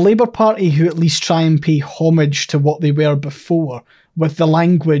the Labour Party who at least try and pay homage to what they were before with the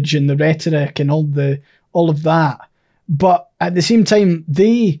language and the rhetoric and all of that. But at the same time,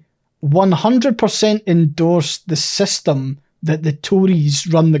 they 100% endorse the system that the Tories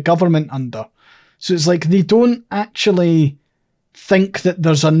run the government under. So it's like they don't actually think that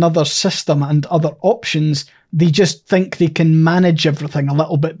there's another system and other options. They just think they can manage everything a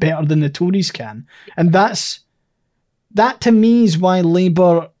little bit better than the Tories can. And that to me is why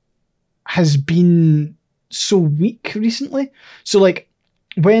Labour has been so weak recently. So like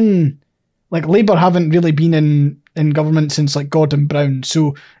when like Labour haven't really been in government since like Gordon Brown.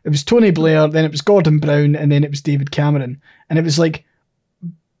 So it was Tony Blair, then it was Gordon Brown, and then it was David Cameron. And it was like,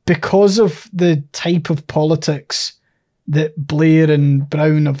 because of the type of politics that Blair and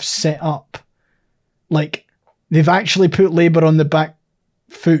Brown have set up, like they've actually put Labour on the back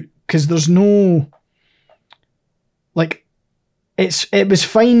foot because there's no, like, it was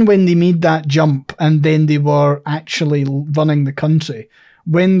fine when they made that jump and then they were actually running the country.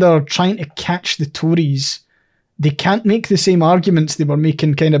 When they're trying to catch the Tories, they can't make the same arguments they were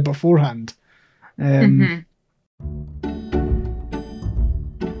making kind of beforehand.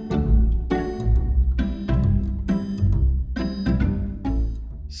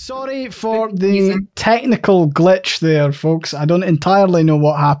 Sorry for the technical glitch there, folks. I don't entirely know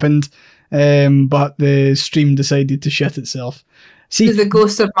what happened, but the stream decided to shit itself. See, the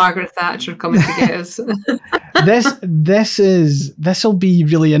ghost of Margaret Thatcher coming to get us. This'll be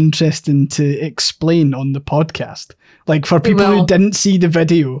really interesting to explain on the podcast. Like for people who didn't see the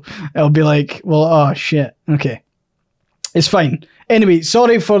video, it'll be like, well, oh shit, okay, it's fine. Anyway,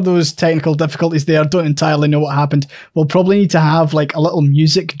 sorry for those technical difficulties there. Don't entirely know what happened. We'll probably need to have like a little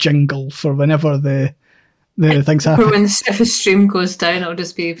music jingle for whenever the things happen. When if the stream goes down, it'll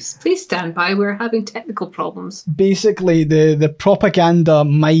just be, please stand by, we're having technical problems. Basically, the propaganda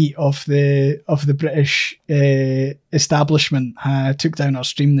might of the British establishment took down our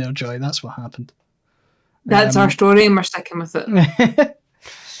stream there, Joy. That's what happened. That's our story, and we're sticking with it.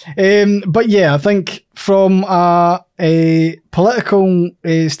 But yeah, I think from a political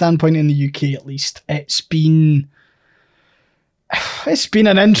standpoint in the UK, at least, it's been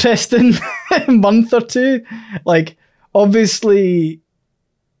an interesting month or two. Like, obviously,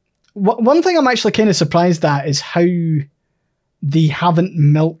 one thing I'm actually kind of surprised at is how they haven't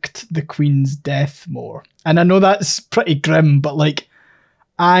milked the Queen's death more. And I know that's pretty grim, but like,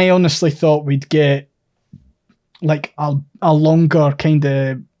 I honestly thought we'd get like a longer kind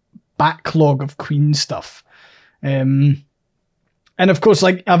of backlog of Queen stuff. And of course,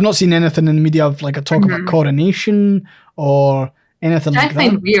 like, I've not seen anything in the media of like a talk about coronation or anything like that. I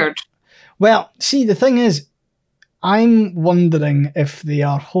find weird. Well, see, the thing is, I'm wondering if they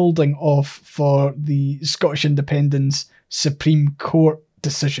are holding off for the Scottish Independence Supreme Court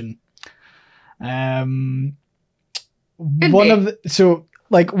decision. One of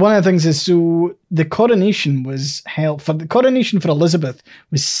the things is, so the coronation was held for Elizabeth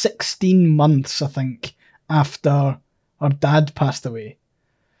was 16 months, I think, after her dad passed away.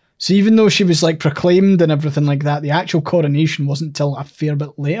 So even though she was like proclaimed and everything like that, the actual coronation wasn't till a fair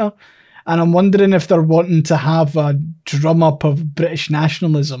bit later. And I'm wondering if they're wanting to have a drum up of British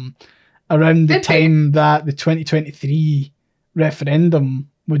nationalism around the time that the 2023 referendum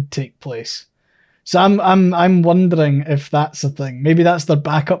would take place. So I'm wondering if that's a thing. Maybe that's their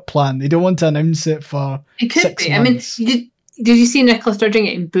backup plan. They don't want to announce it for 6 months. I mean, did you see Nicola Sturgeon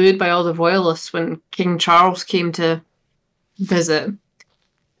getting booed by all the royalists when King Charles came to visit?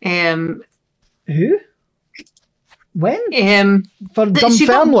 Who? When? For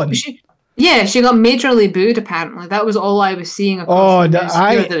Dunfermline? She got majorly booed, apparently. That was all I was seeing across the news,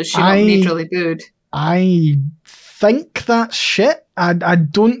 that she got majorly booed. I think that's shit. I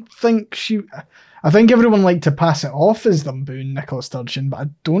don't think she... I think everyone liked to pass it off as them booing Nicola Sturgeon, but I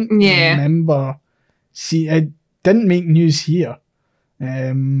don't remember... See, it didn't make news here.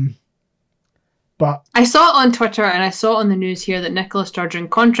 But I saw it on Twitter and I saw it on the news here that Nicola Sturgeon,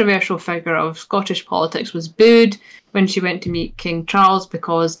 controversial figure of Scottish politics, was booed when she went to meet King Charles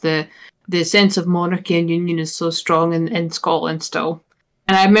because the sense of monarchy and union is so strong in Scotland still.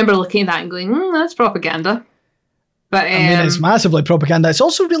 And I remember looking at that and going, that's propaganda. But I mean, it's massively propaganda. It's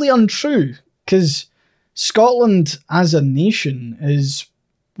also really untrue, because Scotland as a nation is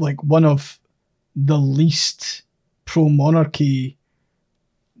like one of the least pro-monarchy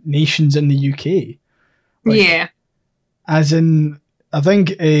nations in the UK. Yeah. As in, I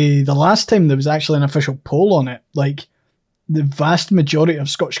think the last time there was actually an official poll on it, like the vast majority of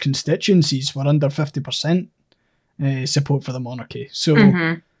Scottish constituencies were under 50% support for the monarchy.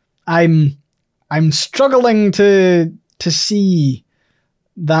 So I'm struggling to to see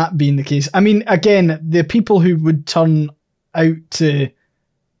that being the case. I mean, again, the people who would turn out to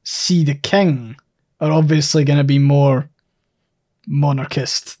see the king are obviously going to be more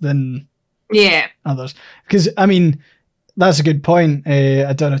monarchist than others. Because, I mean, that's a good point,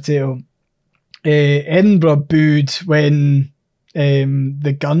 Adorateo. Edinburgh booed when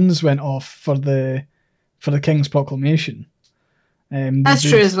the guns went off for the King's proclamation. That's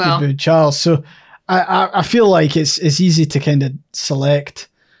true as well. They booed Charles. So I feel like it's easy to kind of select.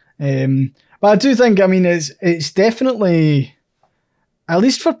 But I do think, I mean, it's definitely, at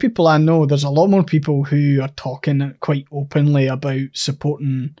least for people I know, there's a lot more people who are talking quite openly about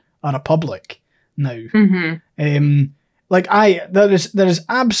supporting a republic now. Mm-hmm. I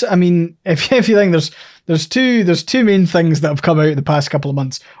mean, if you think there's two main things that have come out in the past couple of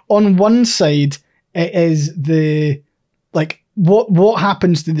months. On one side, it is the what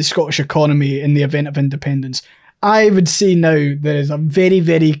happens to the Scottish economy in the event of independence. I would say now there is a very,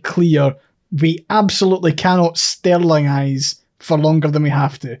 very clear, we absolutely cannot sterlingise for longer than we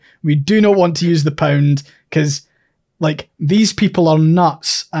have to. We do not want to use the pound because these people are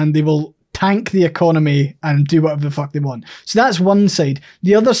nuts and they will tank the economy and do whatever the fuck they want. So that's one side.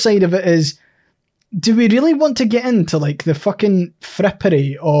 The other side of it is, do we really want to get into the fucking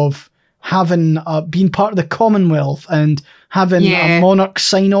frippery of having being part of the Commonwealth and having a monarch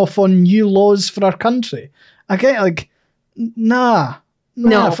sign off on new laws for our country? I get no,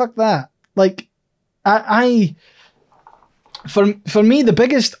 fuck that. For me, the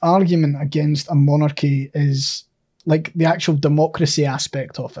biggest argument against a monarchy is the actual democracy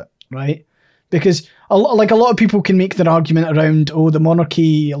aspect of it, right? Because a lot of people can make their argument around, the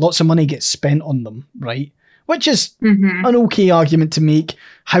monarchy, lots of money gets spent on them, right? Which is an okay argument to make.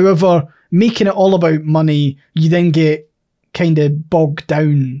 However, making it all about money, you then get kind of bogged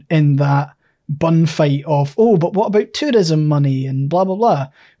down in that bun fight of, but what about tourism money and blah, blah, blah.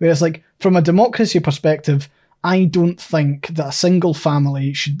 Whereas from a democracy perspective, I don't think that a single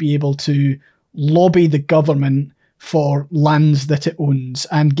family should be able to lobby the government for lands that it owns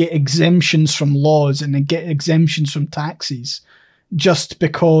and get exemptions from laws and then get exemptions from taxes just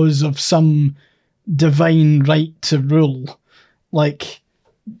because of some divine right to rule.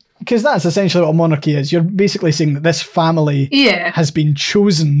 Because that's essentially what a monarchy is. You're basically saying that this family has been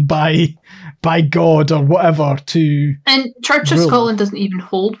chosen by God or whatever to And Church of Scotland doesn't even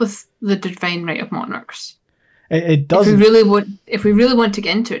hold with the divine right of monarchs. It doesn't. If we really want to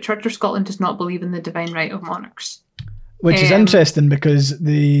get into it, Church of Scotland does not believe in the divine right of monarchs. Which is interesting because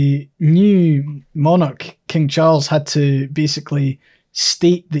the new monarch, King Charles, had to basically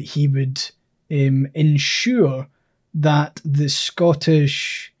state that he would ensure that the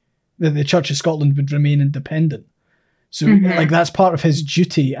Church of Scotland would remain independent. So that's part of his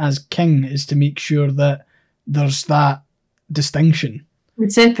duty as king, is to make sure that there's that distinction. The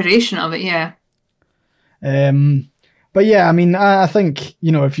separation of it, yeah. But yeah, I mean, I think,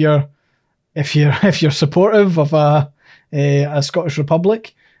 if you're supportive of a Scottish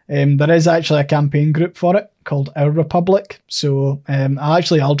Republic, there is actually a campaign group for it called Our Republic. So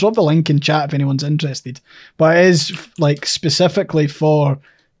I'll drop the link in chat if anyone's interested. But it is specifically for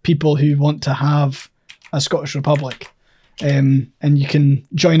people who want to have a Scottish Republic, and you can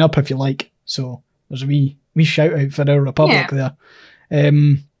join up if you like. So there's a wee shout out for Our Republic there.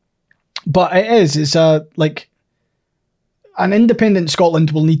 But it's an independent Scotland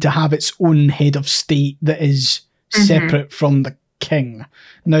will need to have its own head of state that is separate from the king.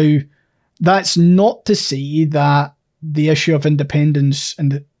 Now, that's not to say that the issue of independence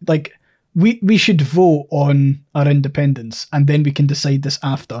and we should vote on our independence and then we can decide this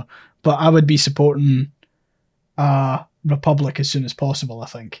after. But I would be supporting a republic as soon as possible, I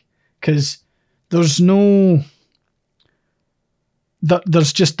think, because there's no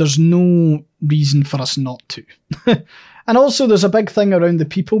reason for us not to. And also there's a big thing around the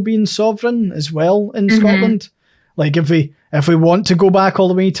people being sovereign as well in Scotland. If we want to go back all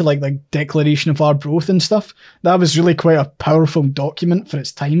the way to the Declaration of Arbroath and stuff, that was really quite a powerful document for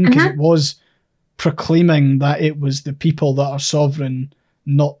its time, because it was proclaiming that it was the people that are sovereign,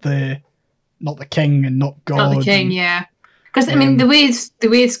 not the king and not God. Not the king, yeah. Because I mean, the way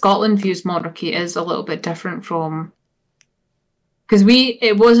Scotland views monarchy is a little bit different from, because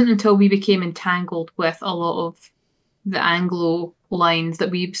it wasn't until we became entangled with a lot of the Anglo lines that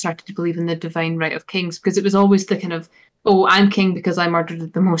we started to believe in the divine right of kings, because it was always the kind of, I'm king because I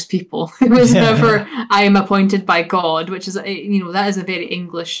murdered the most people. It was never, I am appointed by God, which is, that is a very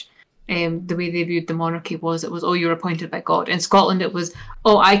English, the way they viewed the monarchy was, you're appointed by God. In Scotland, it was,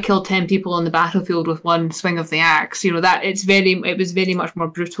 I killed 10 people on the battlefield with one swing of the axe. It was very much more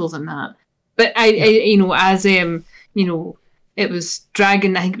brutal than that. But you know, it was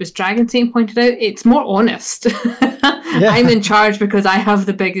Dragon. I think it was Dragon Saint pointed out. It's more honest. I'm in charge because I have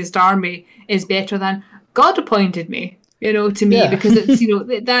the biggest army is better than God appointed me. You know, to me, because it's, you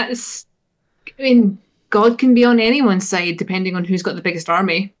know, that's. I mean, God can be on anyone's side depending on who's got the biggest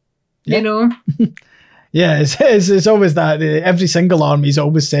army. You know. Yeah, it's always that. Every single army's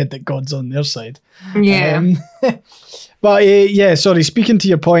always said that God's on their side. Yeah. But yeah, sorry, speaking to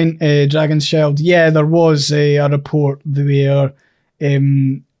your point, Dragon's Child, yeah, there was a report where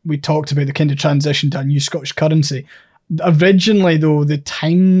we talked about the kind of transition to a new Scottish currency. Originally, though, the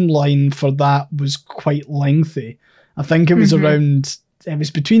timeline for that was quite lengthy. I think it was around, it was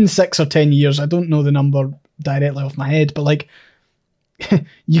between 6 or 10 years. I don't know the number directly off my head, but like,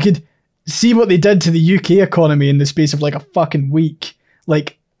 you could see what they did to the UK economy in the space of like a fucking week.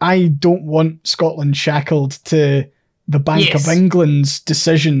 Like, I don't want Scotland shackled to the Bank of England's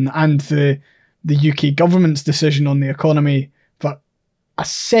decision and the UK government's decision on the economy for a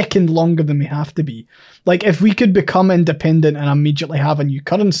second longer than we have to be. Like, if we could become independent and immediately have a new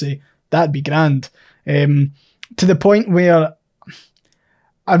currency, that'd be grand. To the point where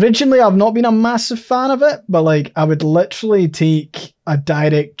originally I've not been a massive fan of it, but like I would literally take a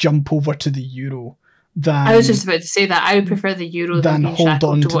direct jump over to the euro. I was just about to say that I would prefer the euro than being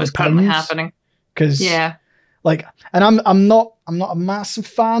shackled to what's currently happening. Because like, and I'm not a massive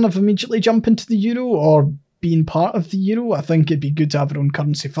fan of immediately jumping to the euro or being part of the euro. I think it'd be good to have our own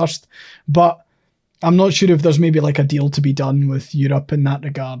currency first, but I'm not sure if there's maybe like a deal to be done with Europe in that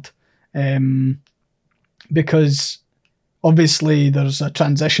regard, because obviously there's a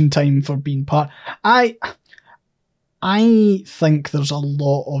transition time for being part. I think there's a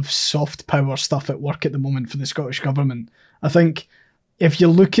lot of soft power stuff at work at the moment for the Scottish government. I think if you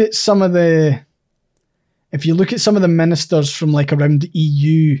look at some of the ministers from like around the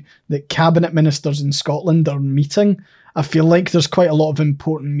EU, the cabinet ministers in Scotland are meeting, I feel like there's quite a lot of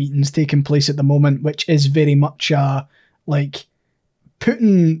important meetings taking place at the moment, which is very much like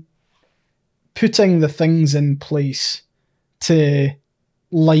putting the things in place to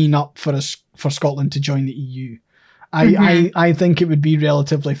line up for Scotland to join the EU. I think it would be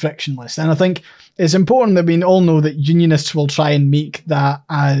relatively frictionless. And I think it's important that we all know that unionists will try and make that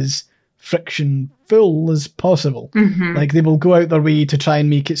as friction-full as possible. Like, they will go out their way to try and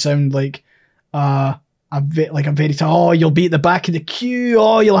make it sound like you'll be at the back of the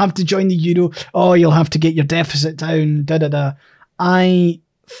queue, you'll have to join the euro, you'll have to get your deficit down,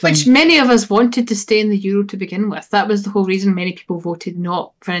 Which many of us wanted to stay in the euro to begin with. That was the whole reason many people voted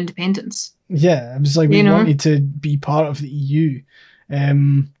not for independence. Yeah, it was like we wanted to be part of the EU.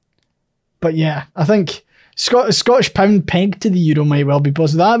 But yeah, I think Scottish pound pegged to the euro might well be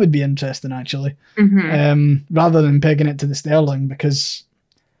possible. That would be interesting, actually. Rather than pegging it to the sterling, because,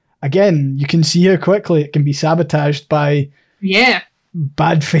 again, you can see how quickly it can be sabotaged by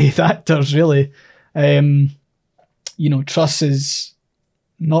bad faith actors, really. Truss is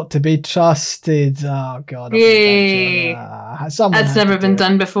not to be trusted. Oh, God. That's never been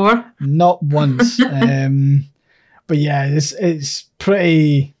done before. Not once. But yeah, it's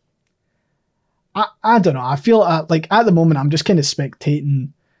pretty... I don't know. I feel like at the moment I'm just kind of spectating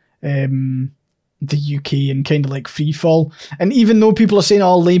the UK and kind of like free fall. And even though people are saying,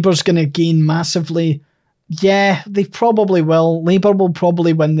 Labour's going to gain massively, yeah, they probably will. Labour will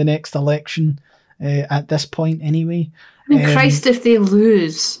probably win the next election at this point anyway. I mean, Christ, if they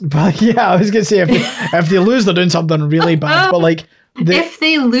lose. But yeah, I was going to say, if they lose, they're doing something really bad. But like... if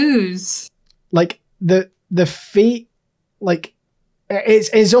they lose... Like, the fate... Like...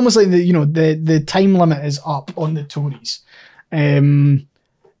 It's almost like the time limit is up on the Tories, so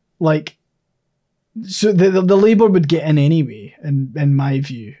the Labour would get in anyway. In my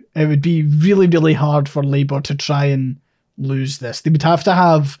view, it would be really, really hard for Labour to try and lose this. They would have to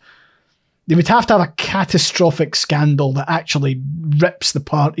have a catastrophic scandal that actually rips the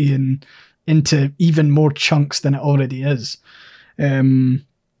party into even more chunks than it already is.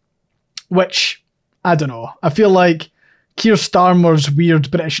 Which I don't know. I feel like Keir Starmer's weird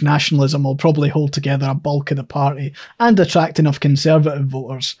British nationalism will probably hold together a bulk of the party and attract enough Conservative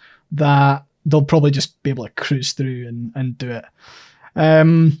voters that they'll probably just be able to cruise through and do it.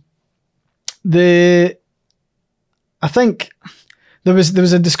 I think there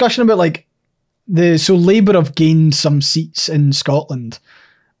was a discussion about so Labour have gained some seats in Scotland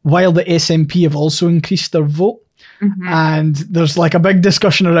while the SNP have also increased their vote. And there's like a big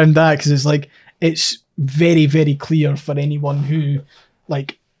discussion around that because it's very, very clear for anyone who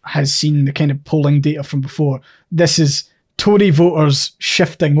has seen the kind of polling data from before. This is Tory voters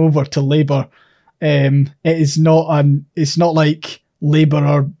shifting over to Labour. It's not like Labour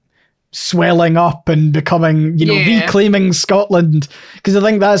are swelling up and becoming, reclaiming Scotland. Because I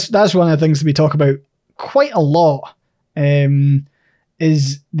think that's one of the things that we talk about quite a lot,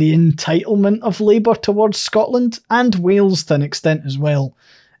 is the entitlement of Labour towards Scotland and Wales to an extent as well.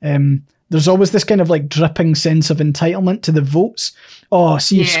 There's always this kind of like dripping sense of entitlement to the votes. Oh,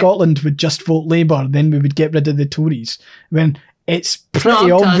 see, if Scotland would just vote Labour, then we would get rid of the Tories. When it's pretty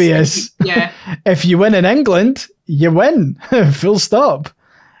obvious. Yeah. If you win in England, you win. Full stop.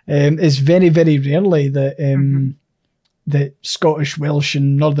 It's very, very rarely that that Scottish, Welsh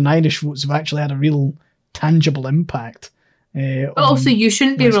and Northern Irish votes have actually had a real tangible impact. But also, you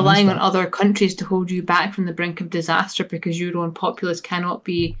shouldn't be relying on other countries to hold you back from the brink of disaster, because your own populace cannot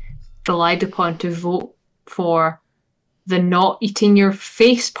be relied upon to vote for the not eating your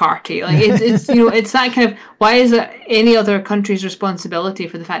face party. Like it's it's that kind of, why is it any other country's responsibility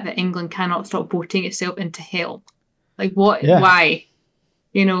for the fact that England cannot stop voting itself into hell? Like what? Yeah. Why?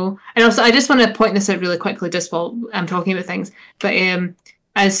 And also I just want to point this out really quickly, just while I'm talking about things. But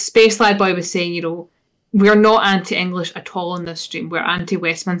as Space Lad Boy was saying, we're not anti-English at all in this stream. We're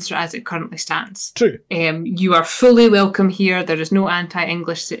anti-Westminster as it currently stands. True. You are fully welcome here. There is no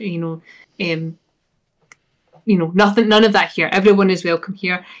anti-English, nothing, none of that here. Everyone is welcome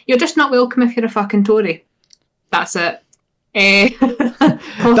here. You're just not welcome if you're a fucking Tory. That's it.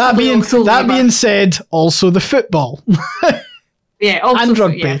 That being said, also the football. Yeah, also and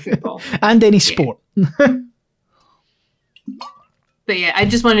rugby. Football. And any sport. But yeah, I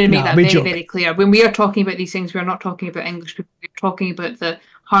just wanted to make that very, very clear. When we are talking about these things, we're not talking about English people. We're talking about the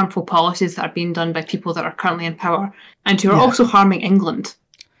harmful policies that are being done by people that are currently in power and who are also harming England.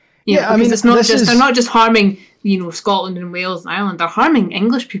 It's not just they're not just harming, Scotland and Wales and Ireland. They're harming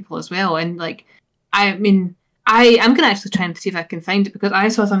English people as well. And I'm going to actually try and see if I can find it, because I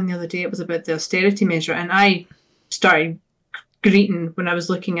saw something the other day. It was about the austerity measure, and I started greeting when I was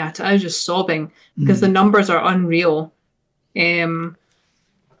looking at it. I was just sobbing because the numbers are unreal. Give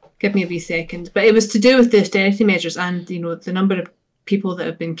me a wee second. But it was to do with the austerity measures and, the number of people that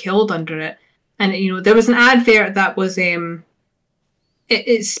have been killed under it. And, there was an advert that was,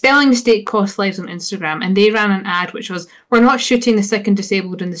 it's Spelling Mistake Cost Lives on Instagram. And they ran an ad which was, we're not shooting the sick and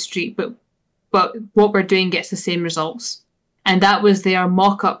disabled in the street, but what we're doing gets the same results. And that was their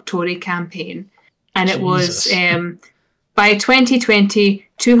mock-up Tory campaign. And it was, by 2020,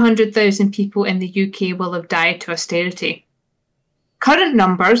 200,000 people in the UK will have died to austerity. Current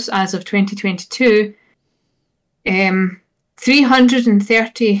numbers as of 2022,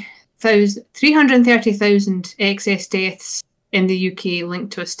 330,000 excess deaths in the UK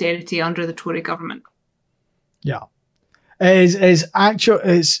linked to austerity under the Tory government. Yeah, it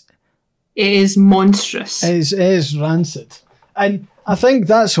is monstrous. It is rancid, and I think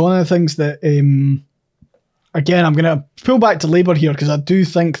that's one of the things that. Again, I'm going to pull back to Labour here, because I do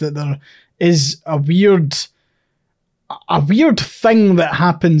think that there is a weird thing that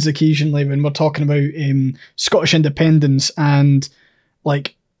happens occasionally when we're talking about Scottish independence and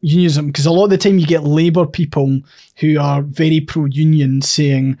like unionism, because a lot of the time you get Labour people who are very pro-union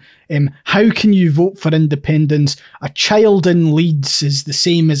saying, how can you vote for independence? A child in Leeds is the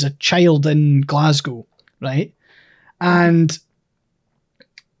same as a child in Glasgow, right? And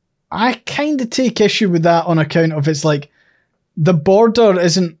I kind of take issue with that on account of it's like the border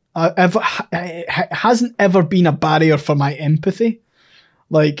hasn't ever been a barrier for my empathy.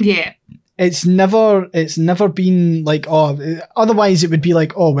 Like, it's never been like, otherwise it would be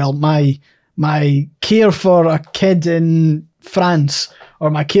like, my care for a kid in France or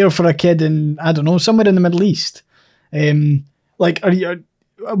my care for a kid in, I don't know, somewhere in the Middle East. Where do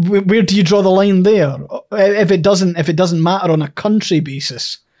you draw the line there? If it doesn't matter on a country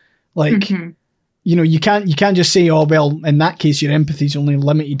basis. Like, you can't just say, in that case, your empathy is only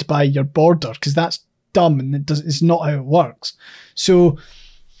limited by your border, because that's dumb and it's not how it works. So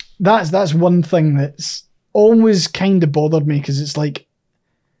that's one thing that's always kind of bothered me, because it's like,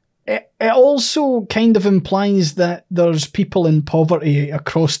 it also kind of implies that there's people in poverty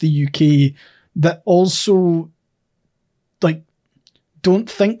across the UK that also, like, don't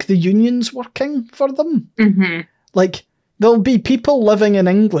think the union's working for them. Like, there'll be people living in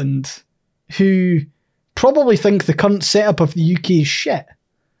England who probably think the current setup of the UK is shit.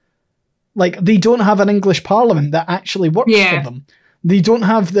 Like, they don't have an English parliament that actually works for them. They don't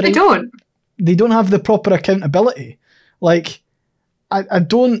have the They don't have the proper accountability. Like, I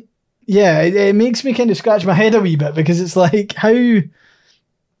don't. Yeah, it makes me kind of scratch my head a wee bit, because it's like, how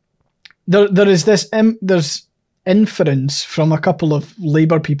there is this there's inference from a couple of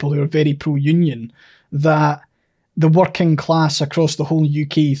Labour people who are very pro-union that the working class across the whole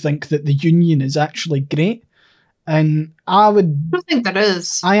UK think that the union is actually great. And I don't think there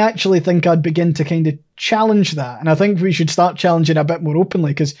is. I actually think I'd begin to kind of challenge that. And I think we should start challenging a bit more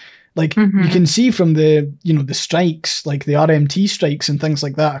openly because, like, you can see from the, the strikes, like the RMT strikes and things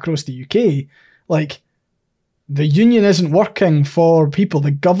like that across the UK, like, the union isn't working for people.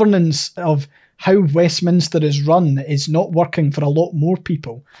 The governance of how Westminster is run is not working for a lot more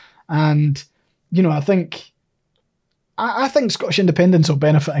people. And, I think Scottish independence will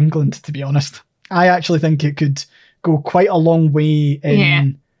benefit England, to be honest. I actually think it could go quite a long way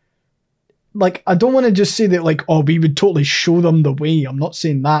in, like, I don't want to just say that, like, oh, we would totally show them the way. I'm not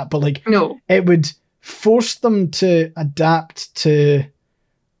saying that, but, like, no, it would force them to adapt to,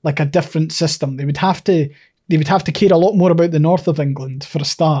 like, a different system. They would have to care a lot more about the north of England for a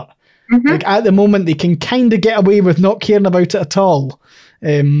start. Like, at the moment, they can kind of get away with not caring about it at all.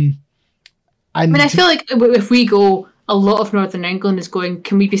 I feel like if we go, a lot of Northern England is going,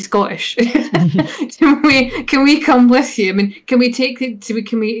 can we be Scottish? Can we come with you? I mean, can we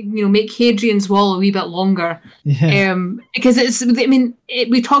make Hadrian's Wall a wee bit longer? Yeah. Because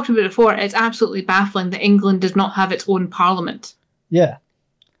we talked about it before, it's absolutely baffling that England does not have its own parliament. Yeah.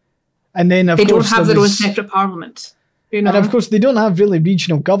 And then, they don't have their own separate parliament. And of course, they don't have really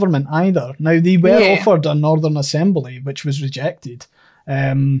regional government either. Now, they were offered a Northern Assembly, which was rejected,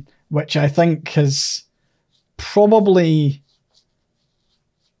 which I think has probably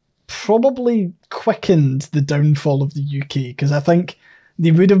quickened the downfall of the UK, because I think they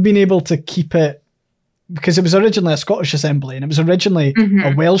would have been able to keep it, because it was originally a Scottish Assembly and it was originally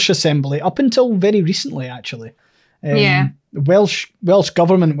a Welsh Assembly up until very recently, actually. Welsh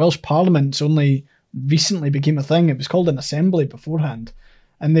government, Welsh Parliament's only recently became a thing. It was called an assembly beforehand.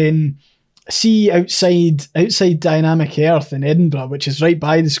 And then outside Dynamic Earth in Edinburgh, which is right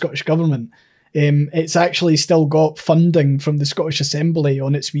by the Scottish government, it's actually still got funding from the Scottish Assembly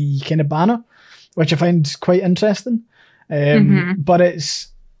on its wee kind of banner, which I find quite interesting. But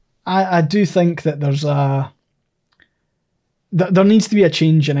I do think that there needs to be a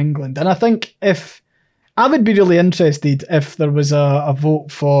change in England. And I think I would be really interested if there was a vote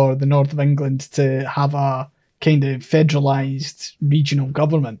for the north of England to have a kind of federalised regional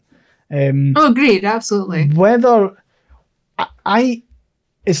government. Agreed, absolutely. Whether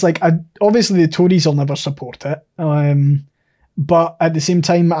it's like, obviously the Tories will never support it, but at the same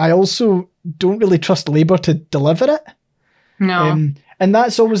time, I also don't really trust Labour to deliver it. No. And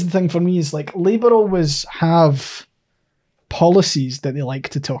that's always the thing for me, is like, Labour always have policies that they like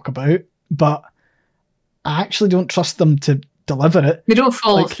to talk about, but I actually don't trust them to deliver it. They don't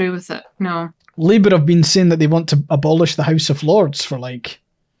follow through with it, no. Labour have been saying that they want to abolish the House of Lords for like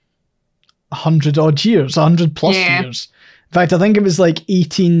 100 odd years, 100 plus years. In fact, I think it was like the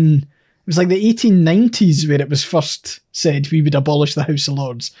 1890s where it was first said we would abolish the House of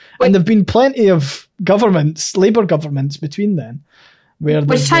Lords. And there've been plenty of governments, Labour governments between then.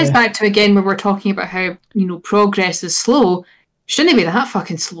 Which ties back to, again, where we're talking about how, progress is slow. Shouldn't it be that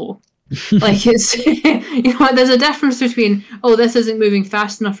fucking slow? Like, it's, there's a difference between, this isn't moving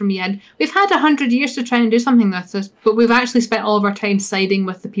fast enough for me, and we've had 100 years to try and do something with this, but we've actually spent all of our time siding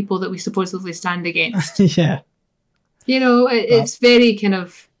with the people that we supposedly stand against. Yeah. It's very kind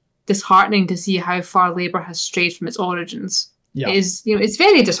of disheartening to see how far Labour has strayed from its origins. Yeah. It's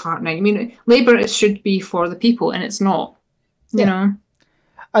very disheartening. I mean, Labour should be for the people, and it's not, you know.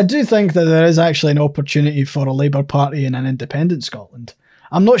 I do think that there is actually an opportunity for a Labour Party in an independent Scotland.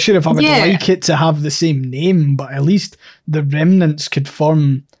 I'm not sure if I would like it to have the same name, but at least the remnants could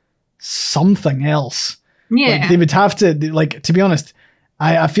form something else. Yeah. Like, they would have to, like, to be honest,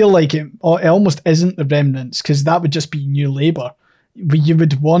 I feel like it almost isn't the remnants, because that would just be New Labour. You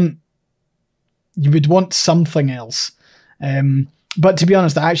would want something else. But to be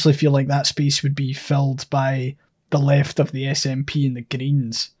honest, I actually feel like that space would be filled by the left of the SNP and the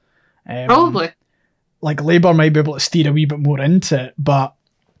Greens. Probably. Like, Labour might be able to steer a wee bit more into it, but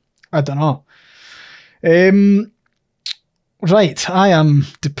I don't know. Right, I am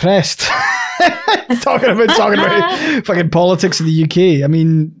depressed. talking about fucking politics in the UK. I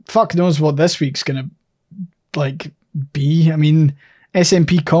mean, fuck knows what this week's gonna be. I mean,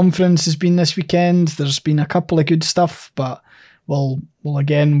 SNP conference has been this weekend. There's been a couple of good stuff, but we'll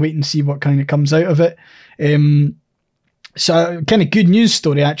again wait and see what kind of comes out of it. So, kind of good news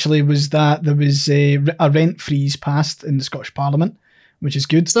story actually was that there was a rent freeze passed in the Scottish Parliament, which is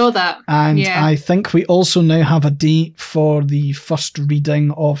good. Saw that. And I think we also now have a date for the first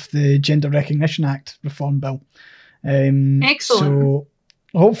reading of the Gender Recognition Act reform bill. Excellent. So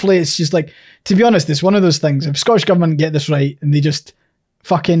hopefully it's just like, to be honest, it's one of those things. If Scottish Government get this right and they just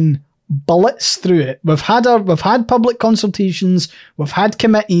fucking blitz through it, we've had public consultations, we've had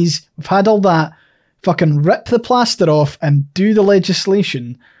committees, we've had all that. fucking rip the plaster off and do the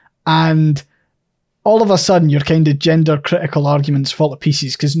legislation, and all of a sudden your kind of gender critical arguments fall to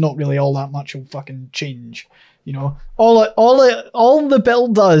pieces because not really all that much will fucking change. You know, all the bill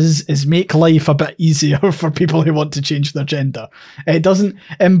does is make life a bit easier for people who want to change their gender. It doesn't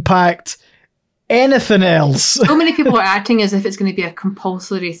impact anything else. So many people are acting as if it's going to be a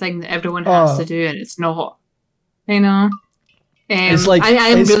compulsory thing that everyone has to do, and it's not. You know, it's like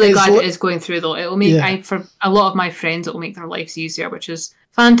I'm really glad it is going through though. It will make for a lot of my friends, it will make their lives easier, which is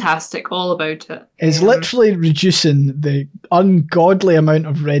fantastic. All about it. It's literally reducing the ungodly amount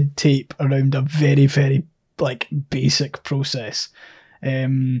of red tape around a very, very like basic process,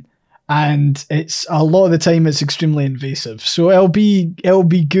 and it's a lot of the time it's extremely invasive. So it'll be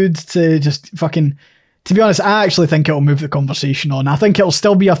good to just fucking. To be honest, I actually think it'll move the conversation on. I think it'll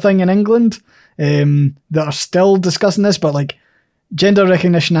still be a thing in England that are still discussing this, but like Gender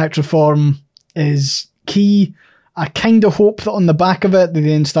Recognition Act reform is key. I kind of hope that on the back of it, they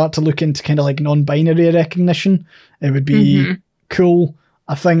then start to look into kind of like non-binary recognition. It would be cool.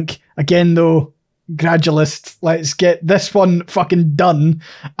 I think, again though, gradualist, let's get this one fucking done,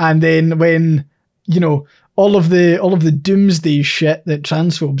 and then when, you know, all of the doomsday shit that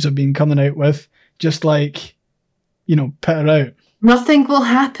transphobes have been coming out with, just like, you know, put her out. Nothing will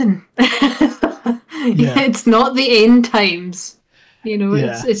happen. It's not the end times. You know,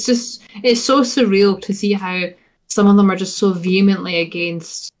 it's just, it's so surreal to see how some of them are just so vehemently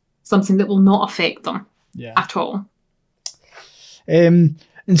against something that will not affect them at all. And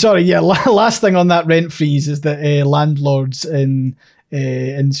sorry, last thing on that rent freeze is that landlords in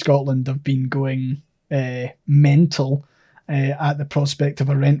Scotland have been going mental at the prospect of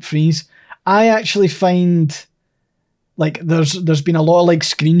a rent freeze. I actually find like there's been a lot of like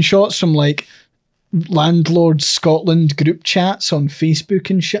screenshots from like Landlords Scotland group chats on Facebook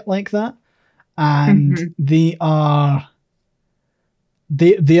and shit like that, and they're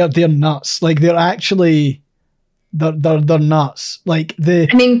nuts. Like they're actually they're nuts. Like I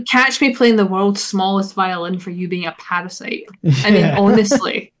mean, catch me playing the world's smallest violin for you being a parasite. I mean,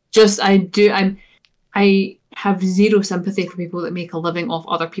 honestly, I have zero sympathy for people that make a living off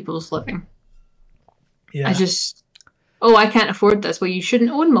other people's living. Yeah. I can't afford this. Well, you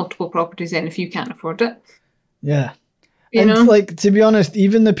shouldn't own multiple properties then if you can't afford it. Yeah. You know? Like, to be honest,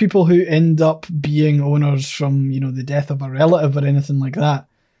 even the people who end up being owners from, you know, the death of a relative or anything like that,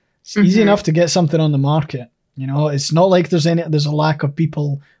 it's easy enough to get something on the market. You know, it's not like there's a lack of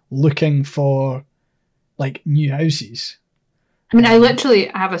people looking for like new houses. I mean, I literally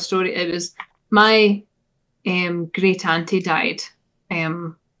have a story. It was my great auntie died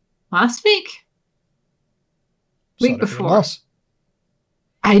last week before.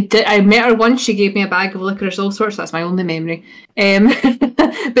 I met her once. She gave me a bag of licorice, all sorts. That's my only memory.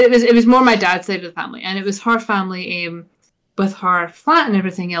 But it was more my dad's side of the family, and it was her family with her flat and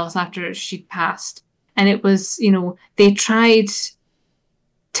everything else after she passed. And it was, you know, they tried.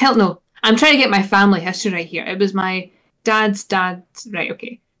 I'm trying to get my family history right here. It was my dad's dad. Right,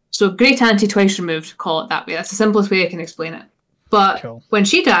 okay. So great auntie twice removed, call it that way. That's the simplest way I can explain it. But when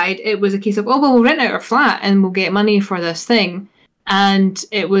she died, it was a case of, we'll rent out our flat and we'll get money for this thing. And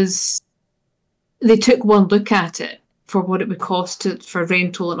it was, they took one look at it for what it would cost for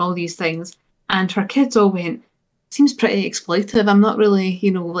rental and all these things. And her kids all went, seems pretty exploitative. I'm not really,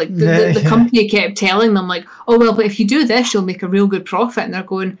 you know, like the company kept telling them like, but if you do this, you'll make a real good profit. And they're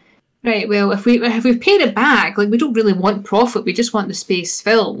going, right, well, if we've paid it back, like we don't really want profit, we just want the space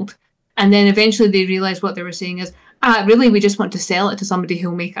filled. And then eventually they realised what they were saying is, really, we just want to sell it to somebody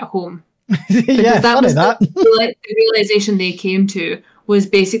who'll make a home. The realisation they came to was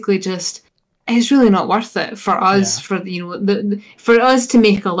basically just, it's really not worth it for us, for us to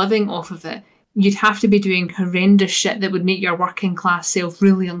make a living off of it. You'd have to be doing horrendous shit that would make your working class self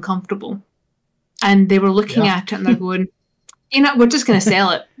really uncomfortable. And they were looking at it and they're going, you know, we're just going to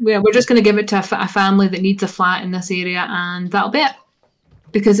sell it. We're just going to give it to a family that needs a flat in this area, and that'll be it.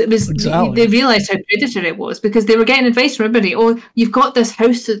 Because it was, they realised how predatory it was, because they were getting advice from everybody. You've got this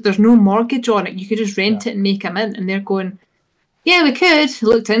house that there's no mortgage on it. You could just rent it and make them in. And they're going, yeah, we could.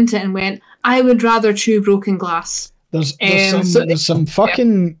 Looked into it and went, I would rather chew broken glass. There's some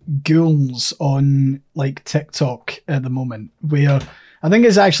fucking ghouls on like TikTok at the moment where I think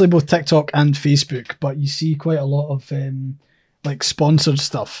it's actually both TikTok and Facebook, but you see quite a lot of like sponsored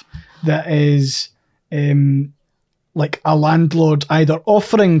stuff that is like a landlord either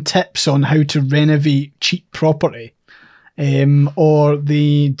offering tips on how to renovate cheap property, or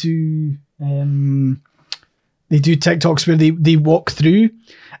they do TikToks where they walk through,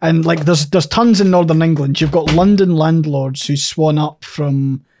 and like there's tons in Northern England. You've got London landlords who swan up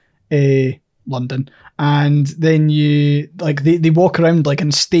from London, and then you like they walk around like an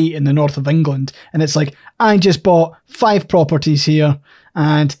estate in the north of England, and it's like, I just bought 5 properties here,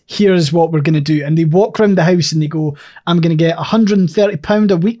 and here's what we're going to do. And they walk around the house and they go, I'm going to get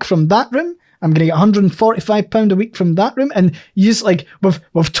 £130 a week from that room. I'm going to get £145 a week from that room. And you just like,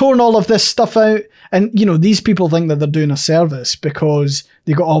 we've torn all of this stuff out. And, you know, these people think that they're doing a service because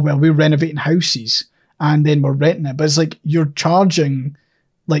they go, oh, well, we're renovating houses and then we're renting it. But it's like, you're charging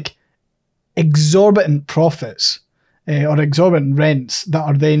like exorbitant profits or exorbitant rents that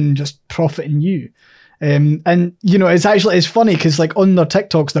are then just profiting you. And you know, it's funny because like on their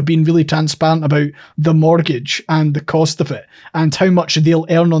TikToks, they're being really transparent about the mortgage and the cost of it and how much they'll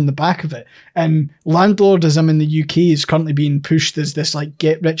earn on the back of it. And landlordism in the UK is currently being pushed as this like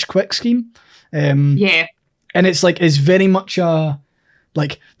get rich quick scheme. Yeah. And it's like, it's very much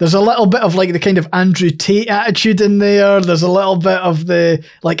like there's a little bit of like the kind of Andrew Tate attitude in there. There's a little bit of the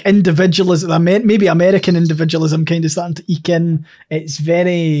like individualism, maybe American individualism kind of starting to eke in. It's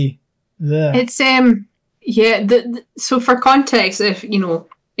very... It's yeah. So for context, if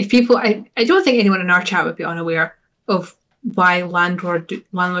people, I don't think anyone in our chat would be unaware of why landlords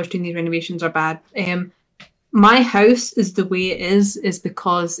doing these renovations are bad. My house is the way it is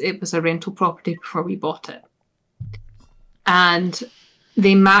because it was a rental property before we bought it, and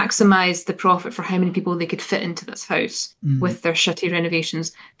they maximised the profit for how many people they could fit into this house with their shitty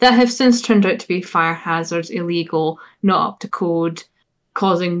renovations that have since turned out to be fire hazards, illegal, not up to code,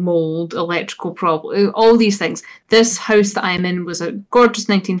 causing mold, electrical problems, all these things. This house that I'm in was a gorgeous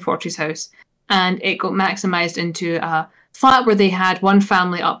 1940s house, and it got maximised into a flat where they had one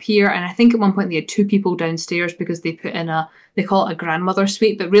family up here, and I think at one point they had 2 people downstairs because they put in they call it a grandmother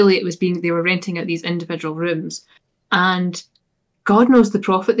suite, but really it was they were renting out these individual rooms, and God knows the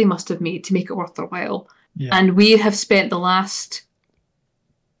profit they must have made to make it worth their while. Yeah. And we have spent the last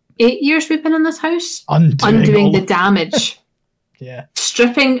 8 years we've been in this house undoing the damage. Yeah.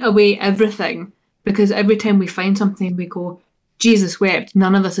 Stripping away everything, because every time we find something we go, Jesus wept,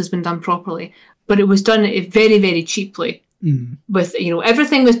 none of this has been done properly. But it was done very, very cheaply. With,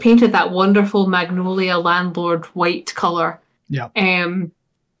 everything was painted that wonderful magnolia landlord white colour. Yeah. And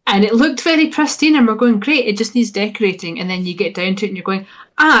it looked very pristine, and we're going, great, it just needs decorating. And then you get down to it and you're going,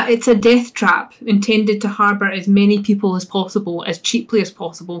 it's a death trap intended to harbour as many people as possible, as cheaply as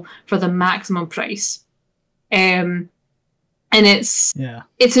possible, for the maximum price. And it's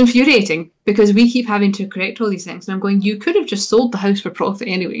infuriating because we keep having to correct all these things. And I'm going, you could have just sold the house for profit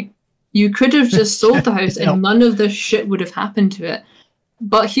anyway. You could have just sold the house and none of this shit would have happened to it.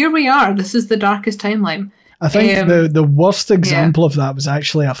 But here we are. This is the darkest timeline. I think the worst example of that was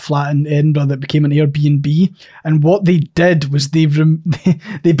actually a flat in Edinburgh that became an Airbnb. And what they did was they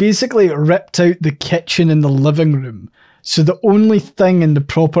basically ripped out the kitchen in the living room. So the only thing in the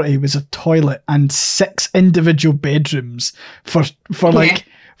property was a toilet and 6 individual bedrooms for rent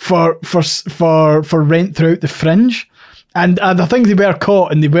throughout the fringe. And I think they were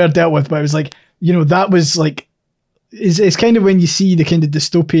caught and they were dealt with, but it was like, that was like, it's kind of when you see the kind of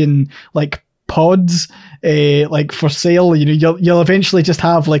dystopian like pods like for sale, you'll eventually just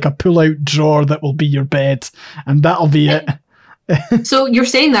have like a pull-out drawer that will be your bed, and that'll be it. So you're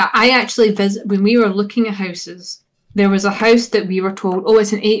saying that I actually when we were looking at houses. There was a house that we were told,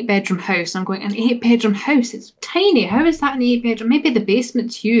 it's an 8-bedroom house. I'm going, an 8-bedroom house? It's tiny. How is that an 8-bedroom? Maybe the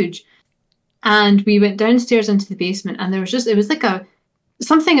basement's huge. And we went downstairs into the basement, and it was like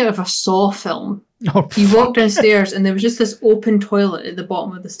something out of a Saw film. Oh, you walked downstairs, and there was just this open toilet at the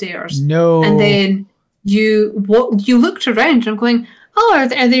bottom of the stairs. No. And then you looked around, and I'm going, are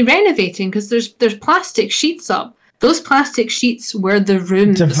they renovating? Because there's plastic sheets up. Those plastic sheets were the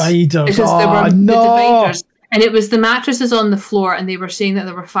rooms. Dividers. Because there were the dividers. And it was the mattresses on the floor, and they were saying that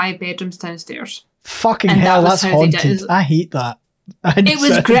there were 5 bedrooms downstairs. Fucking hell, that's haunted. I hate that. It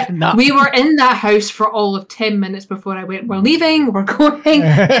was great. We were in that house for all of 10 minutes before I went, we're leaving, we're going.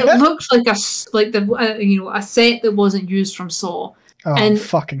 It looked like a set that wasn't used from Saw. Oh, and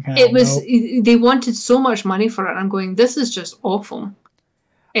fucking hell. It was, they wanted so much money for it. I'm going, this is just awful.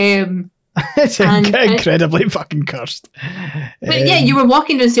 It's incredibly fucking cursed. But yeah, you were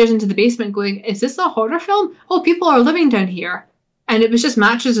walking downstairs into the basement going, is this a horror film? Oh, people are living down here. And it was just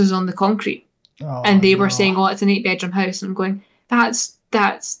mattresses on the concrete. And they were saying, it's an 8-bedroom house. And I'm going, that's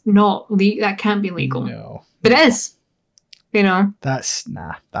not that can't be legal. No. But it is. That's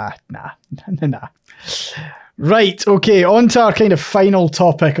nah. Right, okay, on to our kind of final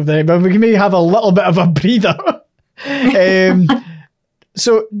topic of the night, but we can maybe have a little bit of a breather.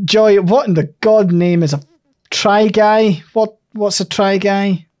 So, Joy, what in the God name is a try guy? What's a try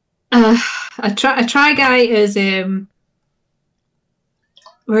guy? A try guy is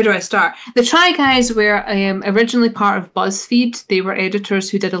Where do I start? The Try Guys were originally part of BuzzFeed. They were editors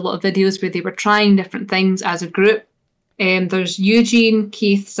who did a lot of videos where they were trying different things as a group. There's Eugene,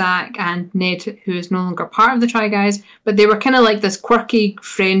 Keith, Zach, and Ned, who is no longer part of the Try Guys, but they were kind of like this quirky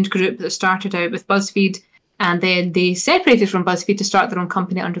friend group that started out with BuzzFeed, and then they separated from BuzzFeed to start their own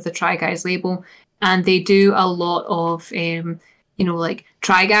company under the Try Guys label, and they do a lot of like,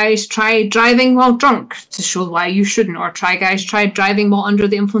 Try Guys, try driving while drunk to show why you shouldn't, or Try Guys, try driving while under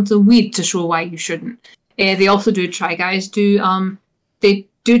the influence of weed to show why you shouldn't. They also do Try Guys they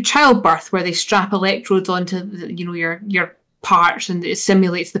do childbirth, where they strap electrodes onto your parts, and it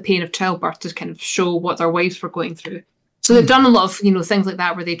simulates the pain of childbirth to kind of show what their wives were going through. So they've done a lot of things like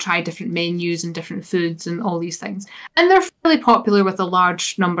that, where they try different menus and different foods and all these things, and they're fairly popular with a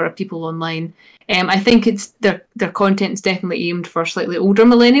large number of people online. I think it's their content is definitely aimed for slightly older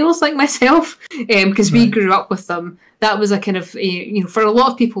millennials like myself, because we grew up with them. That was a kind of for a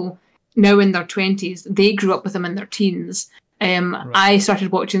lot of people now in their 20s, they grew up with them in their teens. I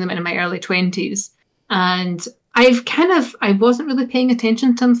started watching them in my early 20s, and I wasn't really paying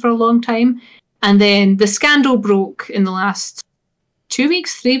attention to them for a long time. And then the scandal broke in the last 3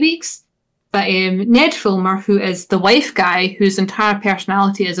 weeks. But Ned Fulmer, who is the wife guy, whose entire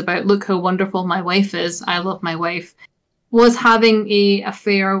personality is about, look how wonderful my wife is, I love my wife, was having an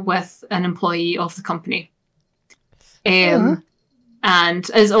affair with an employee of the company. And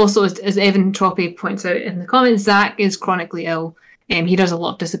as Evan Troppy points out in the comments, Zach is chronically ill. He does a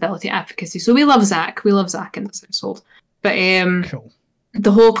lot of disability advocacy. So we love Zach. We love Zach in this household. But cool.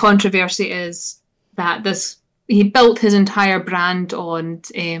 The whole controversy is that he built his entire brand on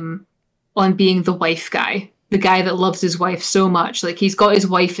being the wife guy, the guy that loves his wife so much. Like, he's got his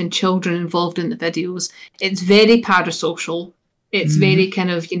wife and children involved in the videos. It's very parasocial. It's very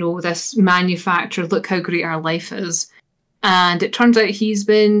kind of, this manufactured, look how great our life is. And it turns out he's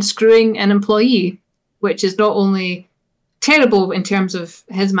been screwing an employee, which is not only terrible in terms of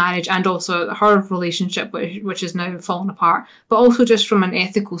his marriage and also her relationship, which is now fallen apart, but also just from an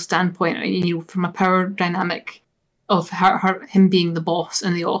ethical standpoint, from a power dynamic of him being the boss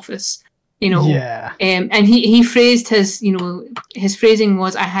in the office. Yeah. And he phrased his phrasing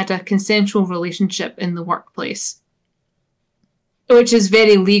was, I had a consensual relationship in the workplace, which is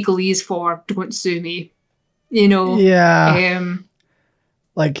very legalese for don't sue me. Yeah.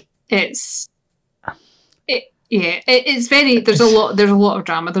 It's very, there's a lot of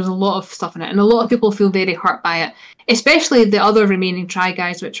drama, there's a lot of stuff in it, and a lot of people feel very hurt by it, especially the other remaining Try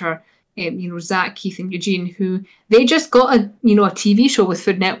Guys, which are Zach, Keith, and Eugene, who they just got a TV show with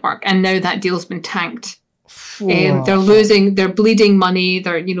Food Network, and now that deal's been tanked. They're bleeding money.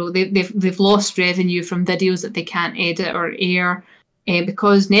 They've lost revenue from videos that they can't edit or air,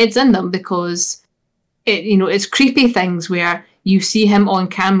 because Ned's in them, because it's creepy things where you see him on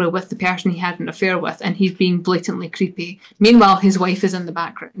camera with the person he had an affair with, and he's being blatantly creepy. Meanwhile, his wife is in the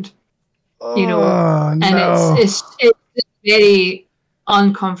background. And it's very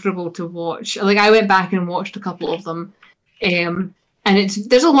uncomfortable to watch. Like, I went back and watched a couple of them, and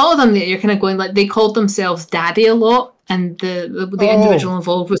there's a lot of them that you're kind of going, like, they called themselves Daddy a lot, and the individual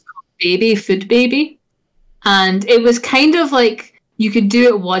involved was called Food Baby, and it was kind of like you could do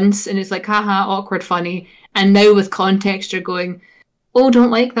it once and it's like, haha, awkward, funny. And now with context, you're going, oh,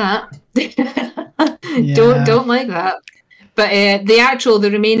 don't like that. Don't like that. But the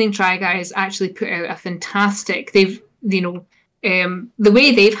remaining Try Guys actually put out a fantastic. The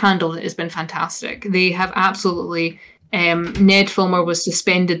way they've handled it has been fantastic. They have absolutely. Ned Fulmer was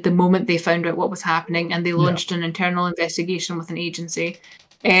suspended the moment they found out what was happening, and they launched an internal investigation with an agency.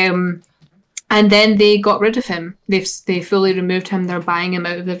 And then they got rid of him. They fully removed him. They're buying him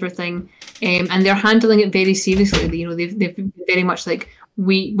out of everything, and they're handling it very seriously. They've been very much like,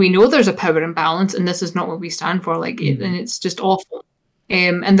 we know there's a power imbalance, and this is not what we stand for. And it's just awful.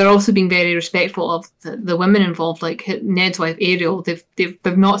 And they're also being very respectful of the women involved, like Ned's wife Ariel. They've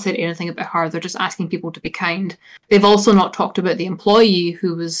not said anything about her. They're just asking people to be kind. They've also not talked about the employee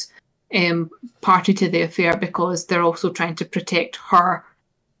who was party to the affair, because they're also trying to protect her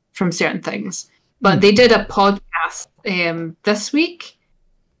from certain things. But they did a podcast this week,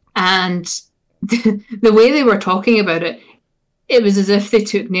 and the way they were talking about it, it was as if they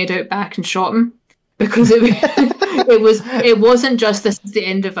took Ned out back and shot him, because it wasn't just, this is the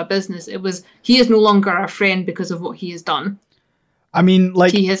end of a business. It was, he is no longer our friend because of what he has done. I mean,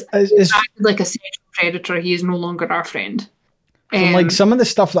 like, he has acted like a sexual predator. He is no longer our friend. Like, some of the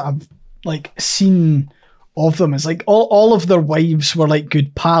stuff that I've seen of them is like all of their wives were like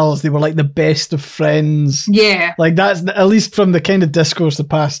good pals. They were like the best of friends. Yeah, like that's at least from the kind of discourse the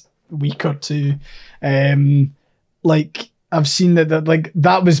past week or two. Like, I've seen that like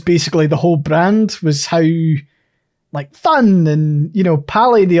that was basically the whole brand, was how like fun and, you know,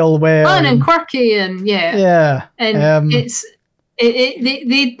 pally they all were. Fun and quirky and yeah. And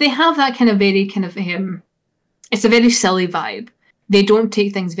they have that kind of very kind of it's a very silly vibe. They don't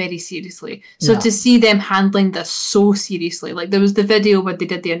take things very seriously. So to see them handling this so seriously, like there was the video where they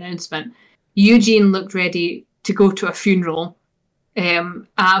did the announcement. Eugene looked ready to go to a funeral,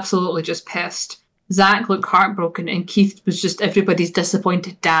 absolutely just pissed. Zach looked heartbroken, and Keith was just everybody's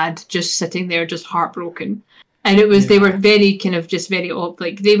disappointed dad, just sitting there, just heartbroken. And it was, they were very kind of just very,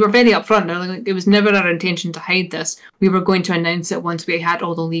 they were very upfront. They're like, it was never our intention to hide this. We were going to announce it once we had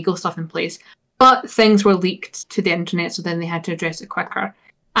all the legal stuff in place. But things were leaked to the internet, so then they had to address it quicker.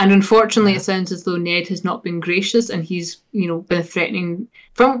 And unfortunately, it sounds as though Ned has not been gracious, and he's, you know, been threatening.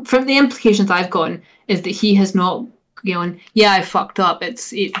 From the implications I've gotten, is that he has not gone, yeah, I fucked up.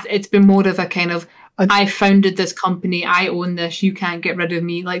 It's been more of a kind of, I founded this company, I own this, you can't get rid of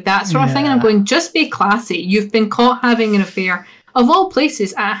me, like that sort of thing. And I'm going, just be classy. You've been caught having an affair, of all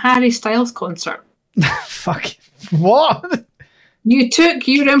places, at a Harry Styles concert. Fuck. What? You took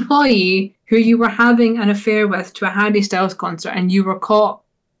your employee who you were having an affair with to a Harry Styles concert, and you were caught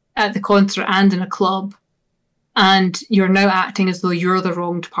at the concert and in a club, and you're now acting as though you're the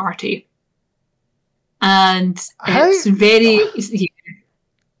wronged party. And it's very...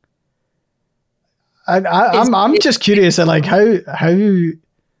 I'm just curious, like how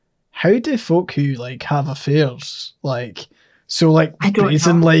do folk who like have affairs like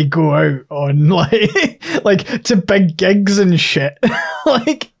brazenly go out on like to big gigs and shit?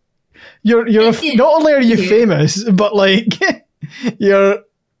 Like you're not only are you famous, but like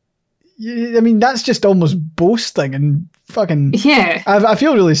I mean, that's just almost boasting and fucking. Yeah. I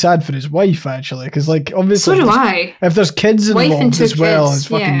feel really sad for his wife, actually, because like obviously, so do I. If there's kids involved as well, it's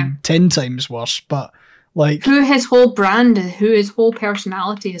fucking 10 times worse. But like, who his whole brand, who his whole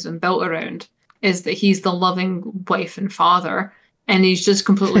personality has been built around, is that he's the loving wife and father, and he's just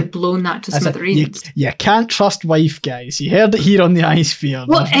completely blown that to smithereens. You can't trust wife, guys. You heard it here on the Icephere.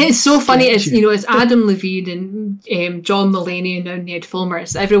 Well, it's so funny. It's, you know, it's Adam Levine and John Mulaney and now Ned Fulmer.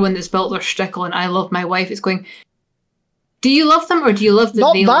 It's everyone that's built their shtick on "I love my wife." It's going, do you love them, or do you love that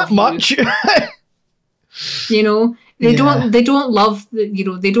not they that love much? You know, they don't love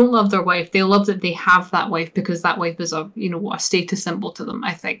they don't love their wife. They love that they have that wife, because that wife is a status symbol to them.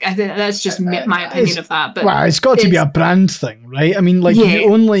 I think that's just my opinion of that. But well, it's got to be a brand thing, right? I mean, like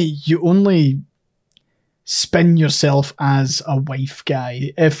you only spin yourself as a wife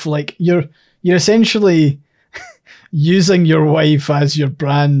guy if like you're essentially using your wife as your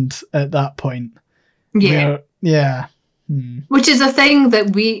brand at that point. Yeah. Which is a thing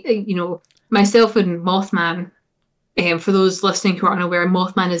that we, myself and Mothman, for those listening who are unaware,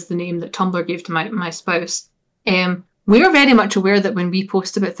 Mothman is the name that Tumblr gave to my spouse. We're very much aware that when we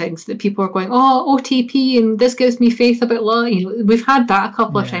post about things that people are going, oh, OTP, and this gives me faith about love. We've had that a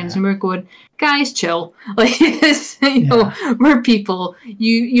couple of times, and we're going, guys, chill. Like, we're people.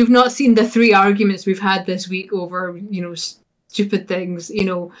 You've not seen the 3 arguments we've had this week over, stupid things,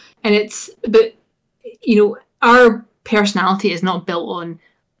 but our personality is not built on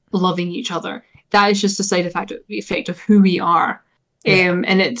loving each other. That is just a side effect of who we are. And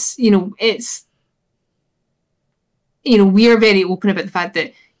it's we are very open about the fact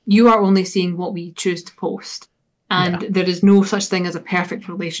that you are only seeing what we choose to post. And there is no such thing as a perfect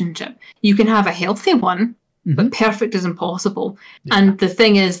relationship. You can have a healthy one, but perfect is impossible. Yeah. And the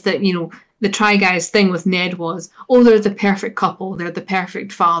thing is that, the Try Guys thing with Ned was, they're the perfect couple, they're the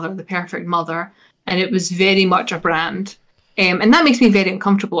perfect father, the perfect mother. And it was very much a brand. And that makes me very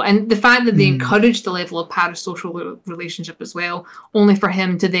uncomfortable. And the fact that they encouraged the level of parasocial relationship as well, only for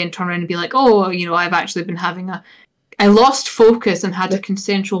him to then turn around and be like, I've actually been having I lost focus and had a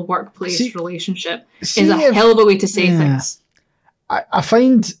consensual workplace relationship is a hell of a way to say things. I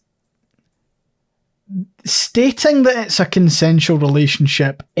find stating that it's a consensual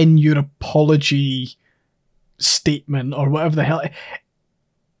relationship in your apology statement or whatever the hell...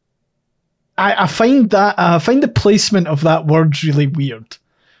 I find the placement of that word's really weird,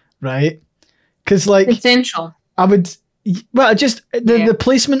 right? Because like essential. The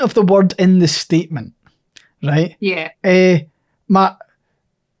placement of the word in the statement, right? Yeah.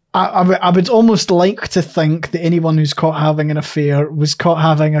 I would almost like to think that anyone who's caught having an affair was caught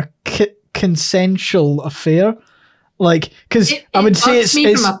having a consensual affair, like because I would say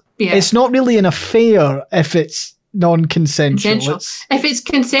it's not really an affair if it's non-consensual. If it's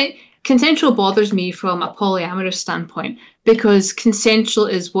consensual bothers me from a polyamorous standpoint, because consensual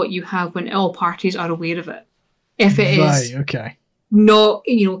is what you have when all parties are aware of it. If it is not,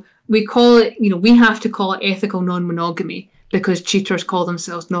 we call it, we have to call it ethical non-monogamy, because cheaters call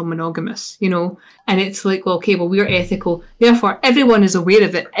themselves non-monogamous, you know? And it's like, well, okay, well, we're ethical. Therefore, everyone is aware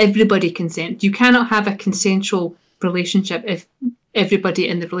of it. Everybody consents. You cannot have a consensual relationship if everybody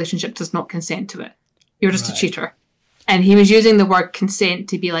in the relationship does not consent to it. You're just a cheater. And he was using the word consent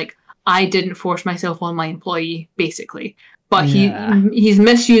to be like, I didn't force myself on my employee, basically. But he's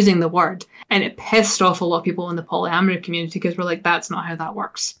misusing the word. And it pissed off a lot of people in the polyamory community because we're like, that's not how that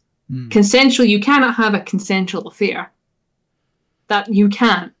works. Consensual, you cannot have a consensual affair. That you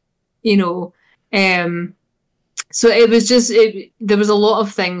can't, you know. So it was just, there was a lot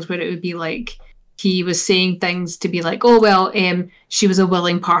of things where it would be like, he was saying things to be like, oh, well, she was a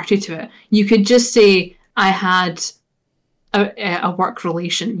willing party to it. You could just say, I had a work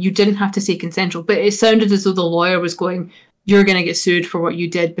relation. You didn't have to say consensual, but it sounded as though the lawyer was going, you're going to get sued for what you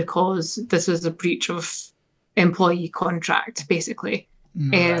did because this is a breach of employee contract, basically.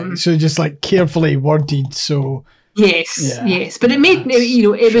 So just like carefully worded, so... Yes, but it made, you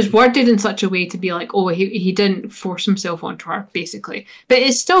know, it was worded in such a way to be like, oh, he didn't force himself onto her, basically. But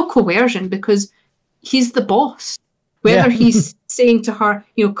it's still coercion because he's the boss. Whether he's saying to her,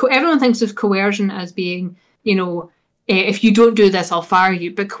 you know, everyone thinks of coercion as being, you know, if you don't do this, I'll fire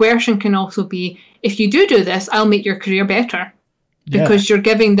you. But coercion can also be, if you do this, I'll make your career better. Because you're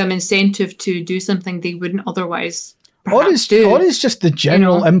giving them incentive to do something they wouldn't otherwise perhaps do. Or it's just the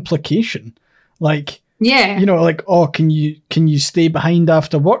general implication. Like, you know, like, oh, can you stay behind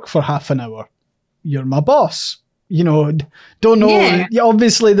after work for half an hour? You're my boss. You know, don't know. Yeah.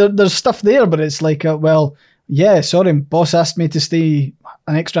 Obviously, there's stuff there, but it's like, well, yeah, sorry, boss asked me to stay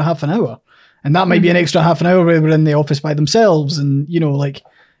an extra half an hour. And that might be an extra half an hour where we're in the office by themselves. And, you know, like,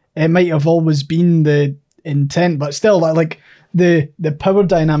 it might have always been the intent, but still, like, the power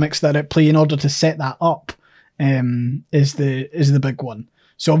dynamics that it play in order to set that up is the big one.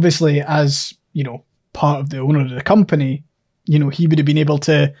 So obviously, as, you know, part of the owner of the company, you know, he would have been able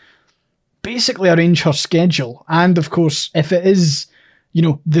to basically arrange her schedule. And of course, if it is, you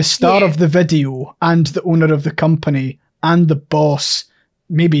know, the star of the video and the owner of the company and the boss,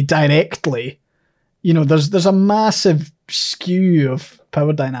 maybe directly, you know, there's a massive skew of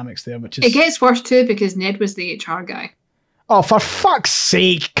power dynamics there, which is... It gets worse too because Ned was the HR guy. Oh, for fuck's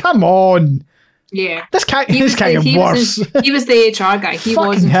sake, come on! Yeah. This can't get worse. He was the HR guy. He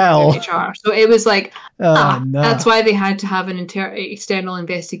wasn't HR. So it was like, no. That's why they had to have an external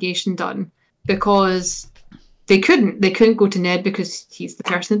investigation done, because they couldn't go to Ned because he's the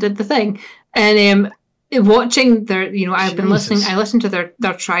person that did the thing. And watching their, you know, I listened to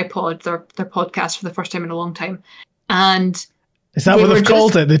their tripod, their podcast for the first time in a long time. And is that what they've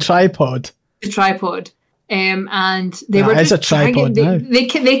called it? The tripod? The tripod. And they were just a tripod now.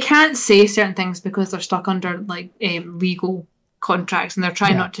 They can't say certain things because they're stuck under like legal contracts, and they're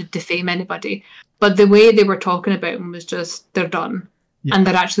trying not to defame anybody. But the way they were talking about him was just, they're done. And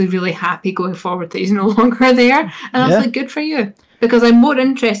they're actually really happy going forward that he's no longer there. And I was like, good for you. Because I'm more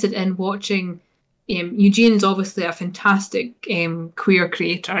interested in watching, Eugene's obviously a fantastic queer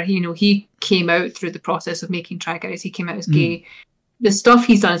creator. You know, he came out through the process of making Try Guys. He came out as gay. The stuff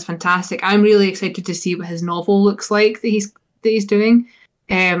he's done is fantastic. I'm really excited to see what his novel looks like that he's doing.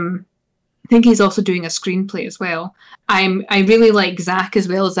 I think he's also doing a screenplay as well. I really like Zach as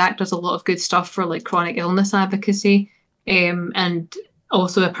well. Zach does a lot of good stuff for like chronic illness advocacy, and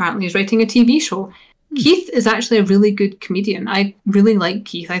also apparently is writing a TV show. Keith is actually a really good comedian. I really like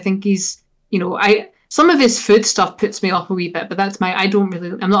Keith. I think he's, you know, some of his food stuff puts me off a wee bit, but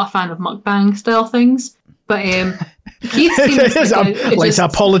I'm not a fan of mukbang style things. But Keith seems like to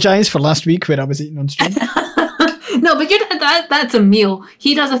apologise for last week when I was eating on stream. No, but that's a meal.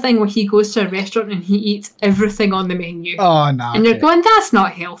 He does a thing where he goes to a restaurant and he eats everything on the menu. Oh no! And they're going, that's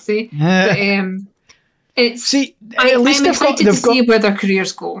not healthy. But it's I'm excited to see where their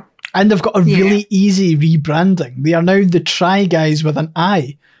careers go. And they've got a really easy rebranding. They are now the Try Guys with an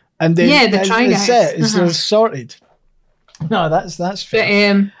I, and then the Try Guys. They're sorted. No, that's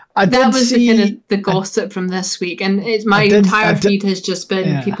fair. But, that was the gossip from this week, and my entire feed has just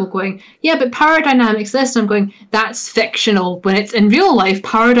been people going, yeah, but power dynamics this, and I'm going, that's fictional. When it's in real life,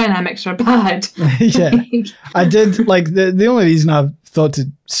 power dynamics are bad. I did, like, the only reason I thought to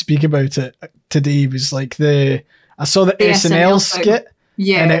speak about it today was like I saw the SNL skit,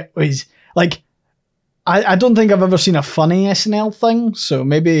 and it was like, I don't think I've ever seen a funny SNL thing, so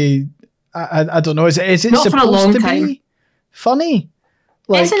maybe I don't know, is it not supposed to be funny?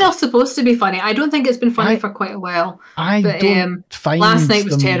 Like, SNL's supposed to be funny. I don't think it's been funny for quite a while. Don't find last night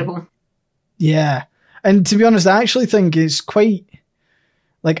was terrible. Yeah. And to be honest, I actually think it's quite...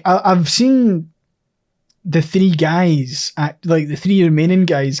 Like, I've seen the three guys, the three remaining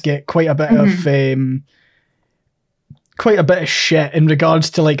guys, get quite a bit of quite a bit of shit in regards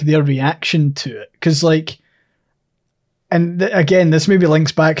to like their reaction to it, because like, and again, this maybe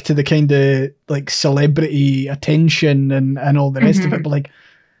links back to the kind of like celebrity attention and all the rest of it, but like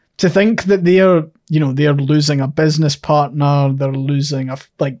to think that they're losing a business partner, they're losing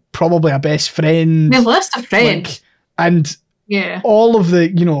probably a best friend, they've lost a friend, like, and all of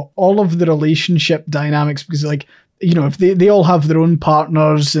the relationship dynamics, because like, if they all have their own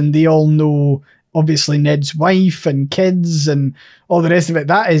partners and they all know obviously Ned's wife and kids and all the rest of it,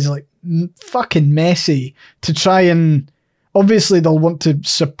 that is like fucking messy to try and, obviously they'll want to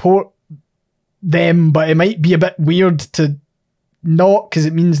support them, but it might be a bit weird to not, because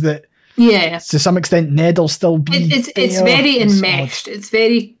it means that to some extent Ned will still be it's very enmeshed. It's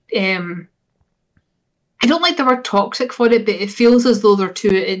very I don't like the word toxic for it, but it feels as though they're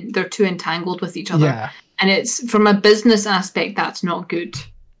too entangled with each other. And it's, from a business aspect, that's not good.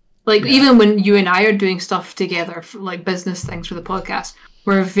 Like, even when you and I are doing stuff together, for, like, business things for the podcast,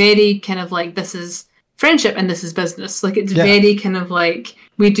 we're very kind of like, this is friendship and this is business. Like, it's very kind of like,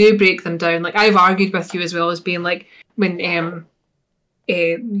 we do break them down. Like, I've argued with you as well as being like, when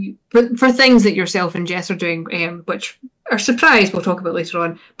for things that yourself and Jess are doing, which are surprised we'll talk about later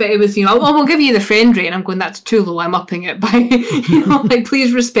on, but it was, we'll give you the friend rate, and I'm going, that's too low, I'm upping it by, like,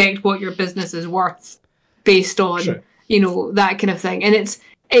 please respect what your business is worth based on, that kind of thing. And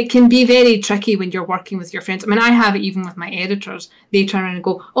it can be very tricky when you're working with your friends. I mean, I have it even with my editors. They turn around and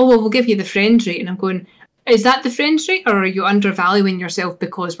go, oh, well, we'll give you the friend rate. And I'm going, is that the friend rate, or are you undervaluing yourself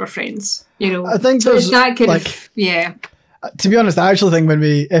because we're friends? I think so. It's that kind of, to be honest, I actually think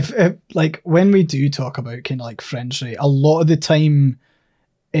when we do talk about kind of like friends rate, a lot of the time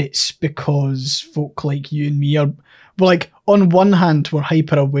it's because folk like you and me are, well, like, on one hand, we're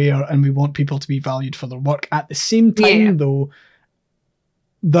hyper aware and we want people to be valued for their work. At the same time, though,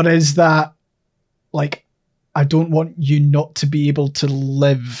 there is that, like, I don't want you not to be able to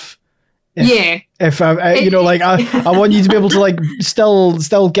live. If I want you to be able to, like,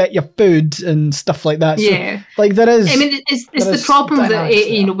 still get your food and stuff like that. So, like, there is. I mean, it's the problem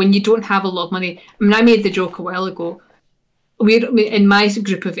that when you don't have a lot of money. I mean, I made the joke a while ago. In my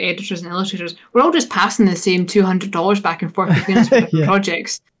group of editors and illustrators, we're all just passing the same $200 back and forth between us for different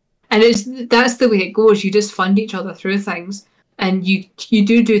projects, and that's the way it goes. You just fund each other through things, and you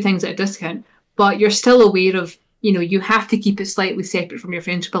do things at a discount, but you're still aware of, you have to keep it slightly separate from your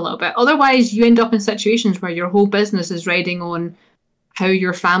friendship a little bit. Otherwise, you end up in situations where your whole business is riding on how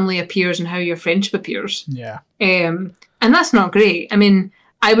your family appears and how your friendship appears. And that's not great. I mean,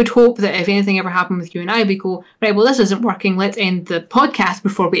 I would hope that if anything ever happened with you and I, we go, right, well, this isn't working. Let's end the podcast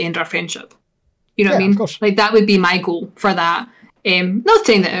before we end our friendship. You know what I mean? Like, that would be my goal for that. Not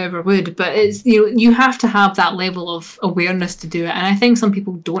saying that I ever would, but it's, you have to have that level of awareness to do it. And I think some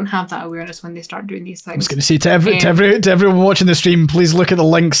people don't have that awareness when they start doing these things. I was going to say to everyone watching the stream, please look at the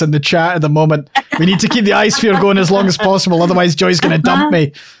links in the chat at the moment. We need to keep the iSphere going as long as possible. Otherwise, Joy's going to dump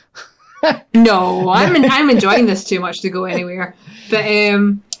me. No, I'm enjoying this too much to go anywhere. But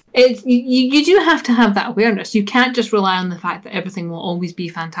it's you do have to have that awareness. You can't just rely on the fact that everything will always be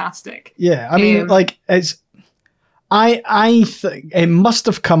fantastic. Yeah, I mean, like, it's. I think it must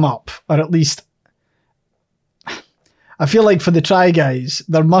have come up, or at least I feel like for the Try Guys,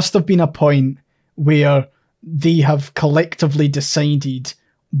 there must have been a point where they have collectively decided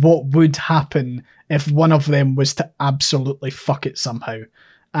what would happen if one of them was to absolutely fuck it somehow.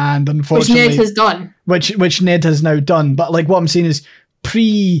 And unfortunately, which Ned has done. Which Ned has now done. But like, what I'm saying is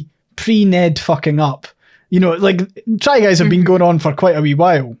pre Ned fucking up. Like, Try Guys have been going on for quite a wee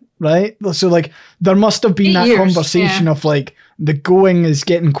while, right? So like, there must have been 8 years, conversation of like, the going is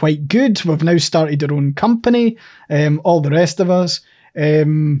getting quite good. We've now started our own company, all the rest of us,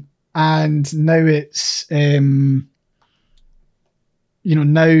 and now it's now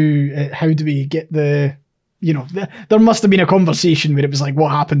how do we get the. There must have been a conversation where it was like, what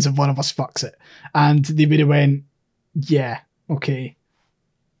happens if one of us fucks it? And they would have went, yeah, okay.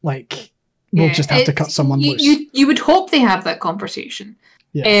 Like, we'll just have to cut someone loose. You would hope they have that conversation.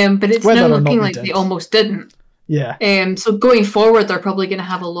 Yeah. But it's now looking like they almost didn't. Yeah. So going forward, they're probably going to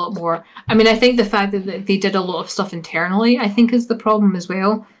have a lot more. I mean, I think the fact that they did a lot of stuff internally, I think, is the problem as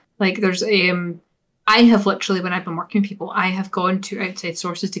well. Like, there's I have literally, when I've been working with people, I have gone to outside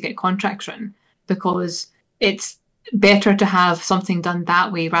sources to get contracts written, because it's better to have something done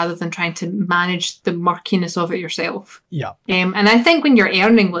that way rather than trying to manage the murkiness of it yourself. Yeah. And I think when you're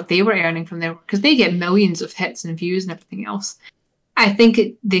earning what they were earning from there, because they get millions of hits and views and everything else, I think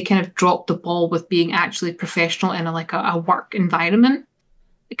they kind of dropped the ball with being actually professional in a work environment.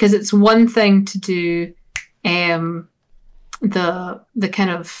 Because it's one thing to do the kind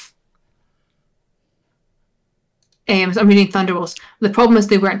of So I'm reading Thunderwolves. The problem is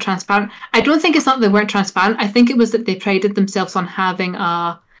they weren't transparent. I don't think it's not that they weren't transparent. I think it was that they prided themselves on having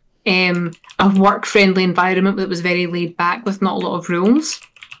a work-friendly environment that was very laid back with not a lot of rules.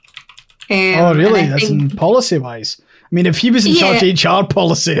 Oh, really? That's in policy-wise. I mean, if he was in charge of HR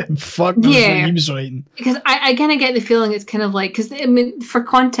policy, fuck knows what he was writing. Because I kind of get the feeling it's kind of like... Because, I mean, for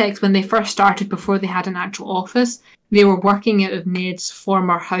context, when they first started, before they had an actual office, they were working out of Ned's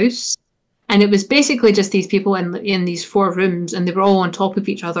former house. And it was basically just these people in these 4 rooms, and they were all on top of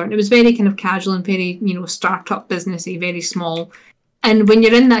each other. And it was very kind of casual and very, startup businessy, very small. And when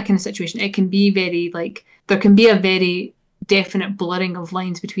you're in that kind of situation, it can be very, like... There can be a very definite blurring of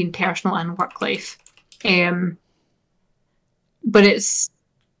lines between personal and work life. But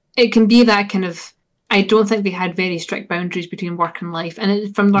it can be that kind of... I don't think they had very strict boundaries between work and life.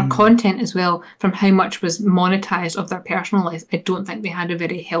 And from their content as well, from how much was monetized of their personal life, I don't think they had a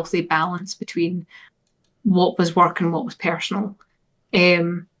very healthy balance between what was work and what was personal.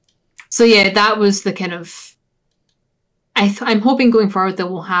 So yeah, that was the kind of... I'm hoping going forward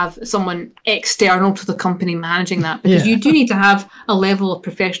that we'll have someone external to the company managing that, because you do need to have a level of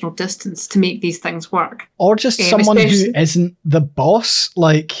professional distance to make these things work. Or just someone who isn't the boss,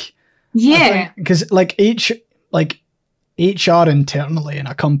 like... Yeah. Because HR internally in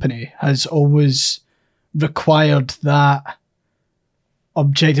a company has always required that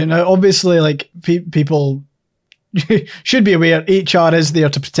objective. Now, obviously, like people should be aware, HR is there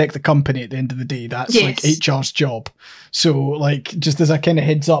to protect the company at the end of the day. That's like HR's job. So, like, just as a kind of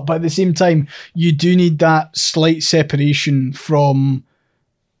heads up, but at the same time, you do need that slight separation from,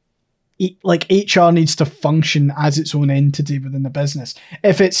 like, HR needs to function as its own entity within the business.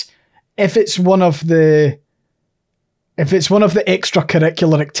 If it's one of the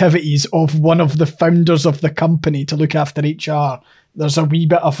extracurricular activities of one of the founders of the company to look after HR, there's a wee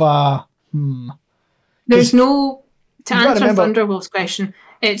bit of a There's no, to answer Thunderwolf's question,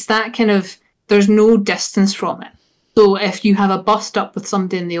 it's that kind of, there's no distance from it. So if you have a bust up with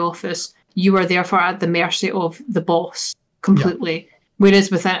somebody in the office, you are therefore at the mercy of the boss completely. Yeah.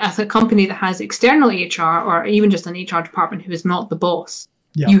 Whereas with a company that has external HR, or even just an HR department who is not the boss,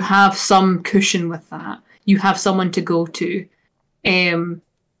 you have some cushion with that. You have someone to go to. And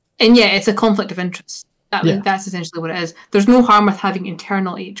yeah, it's a conflict of interest. That's essentially what it is. There's no harm with having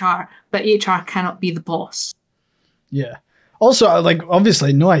internal HR, but HR cannot be the boss. Yeah. Also, like,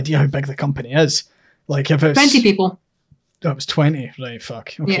 obviously, no idea how big the company is. Like, if it's 20 people. That was 20, right?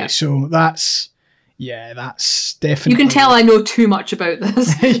 Fuck. Okay, so that's definitely. You can tell I know too much about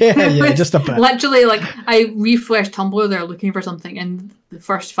this. yeah, just a bit. Literally, like, I refreshed Tumblr there looking for something, and the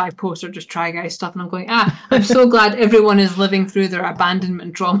first 5 posts are just Try Guys stuff, and I'm going, I'm so glad everyone is living through their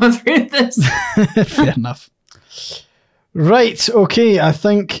abandonment trauma through this. Fair enough. Right, okay, I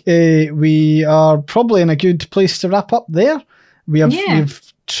think we are probably in a good place to wrap up there.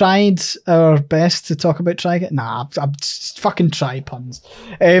 We've tried our best to talk about Try Guys. Nah, I'm fucking try puns.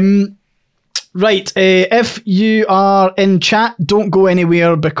 Right, if you are in chat, don't go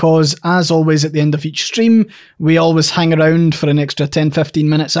anywhere, because as always at the end of each stream, we always hang around for an extra 10-15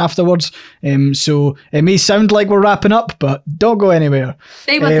 minutes afterwards. So it may sound like we're wrapping up, but don't go anywhere.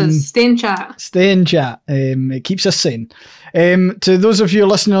 Stay with us, stay in chat. Stay in chat, it keeps us sane. To those of you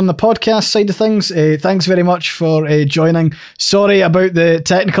listening on the podcast side of things, thanks very much for joining. Sorry about the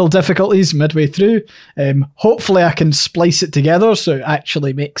technical difficulties midway through. Hopefully I can splice it together so it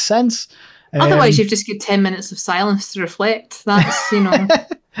actually makes sense. Otherwise, you've just got 10 minutes of silence to reflect. That's,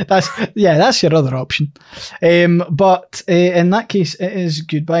 that's your other option. But in that case, it is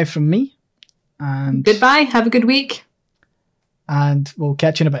goodbye from me. And goodbye. Have a good week. And we'll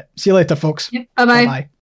catch you in a bit. See you later, folks. Yep. Bye-bye. Bye-bye.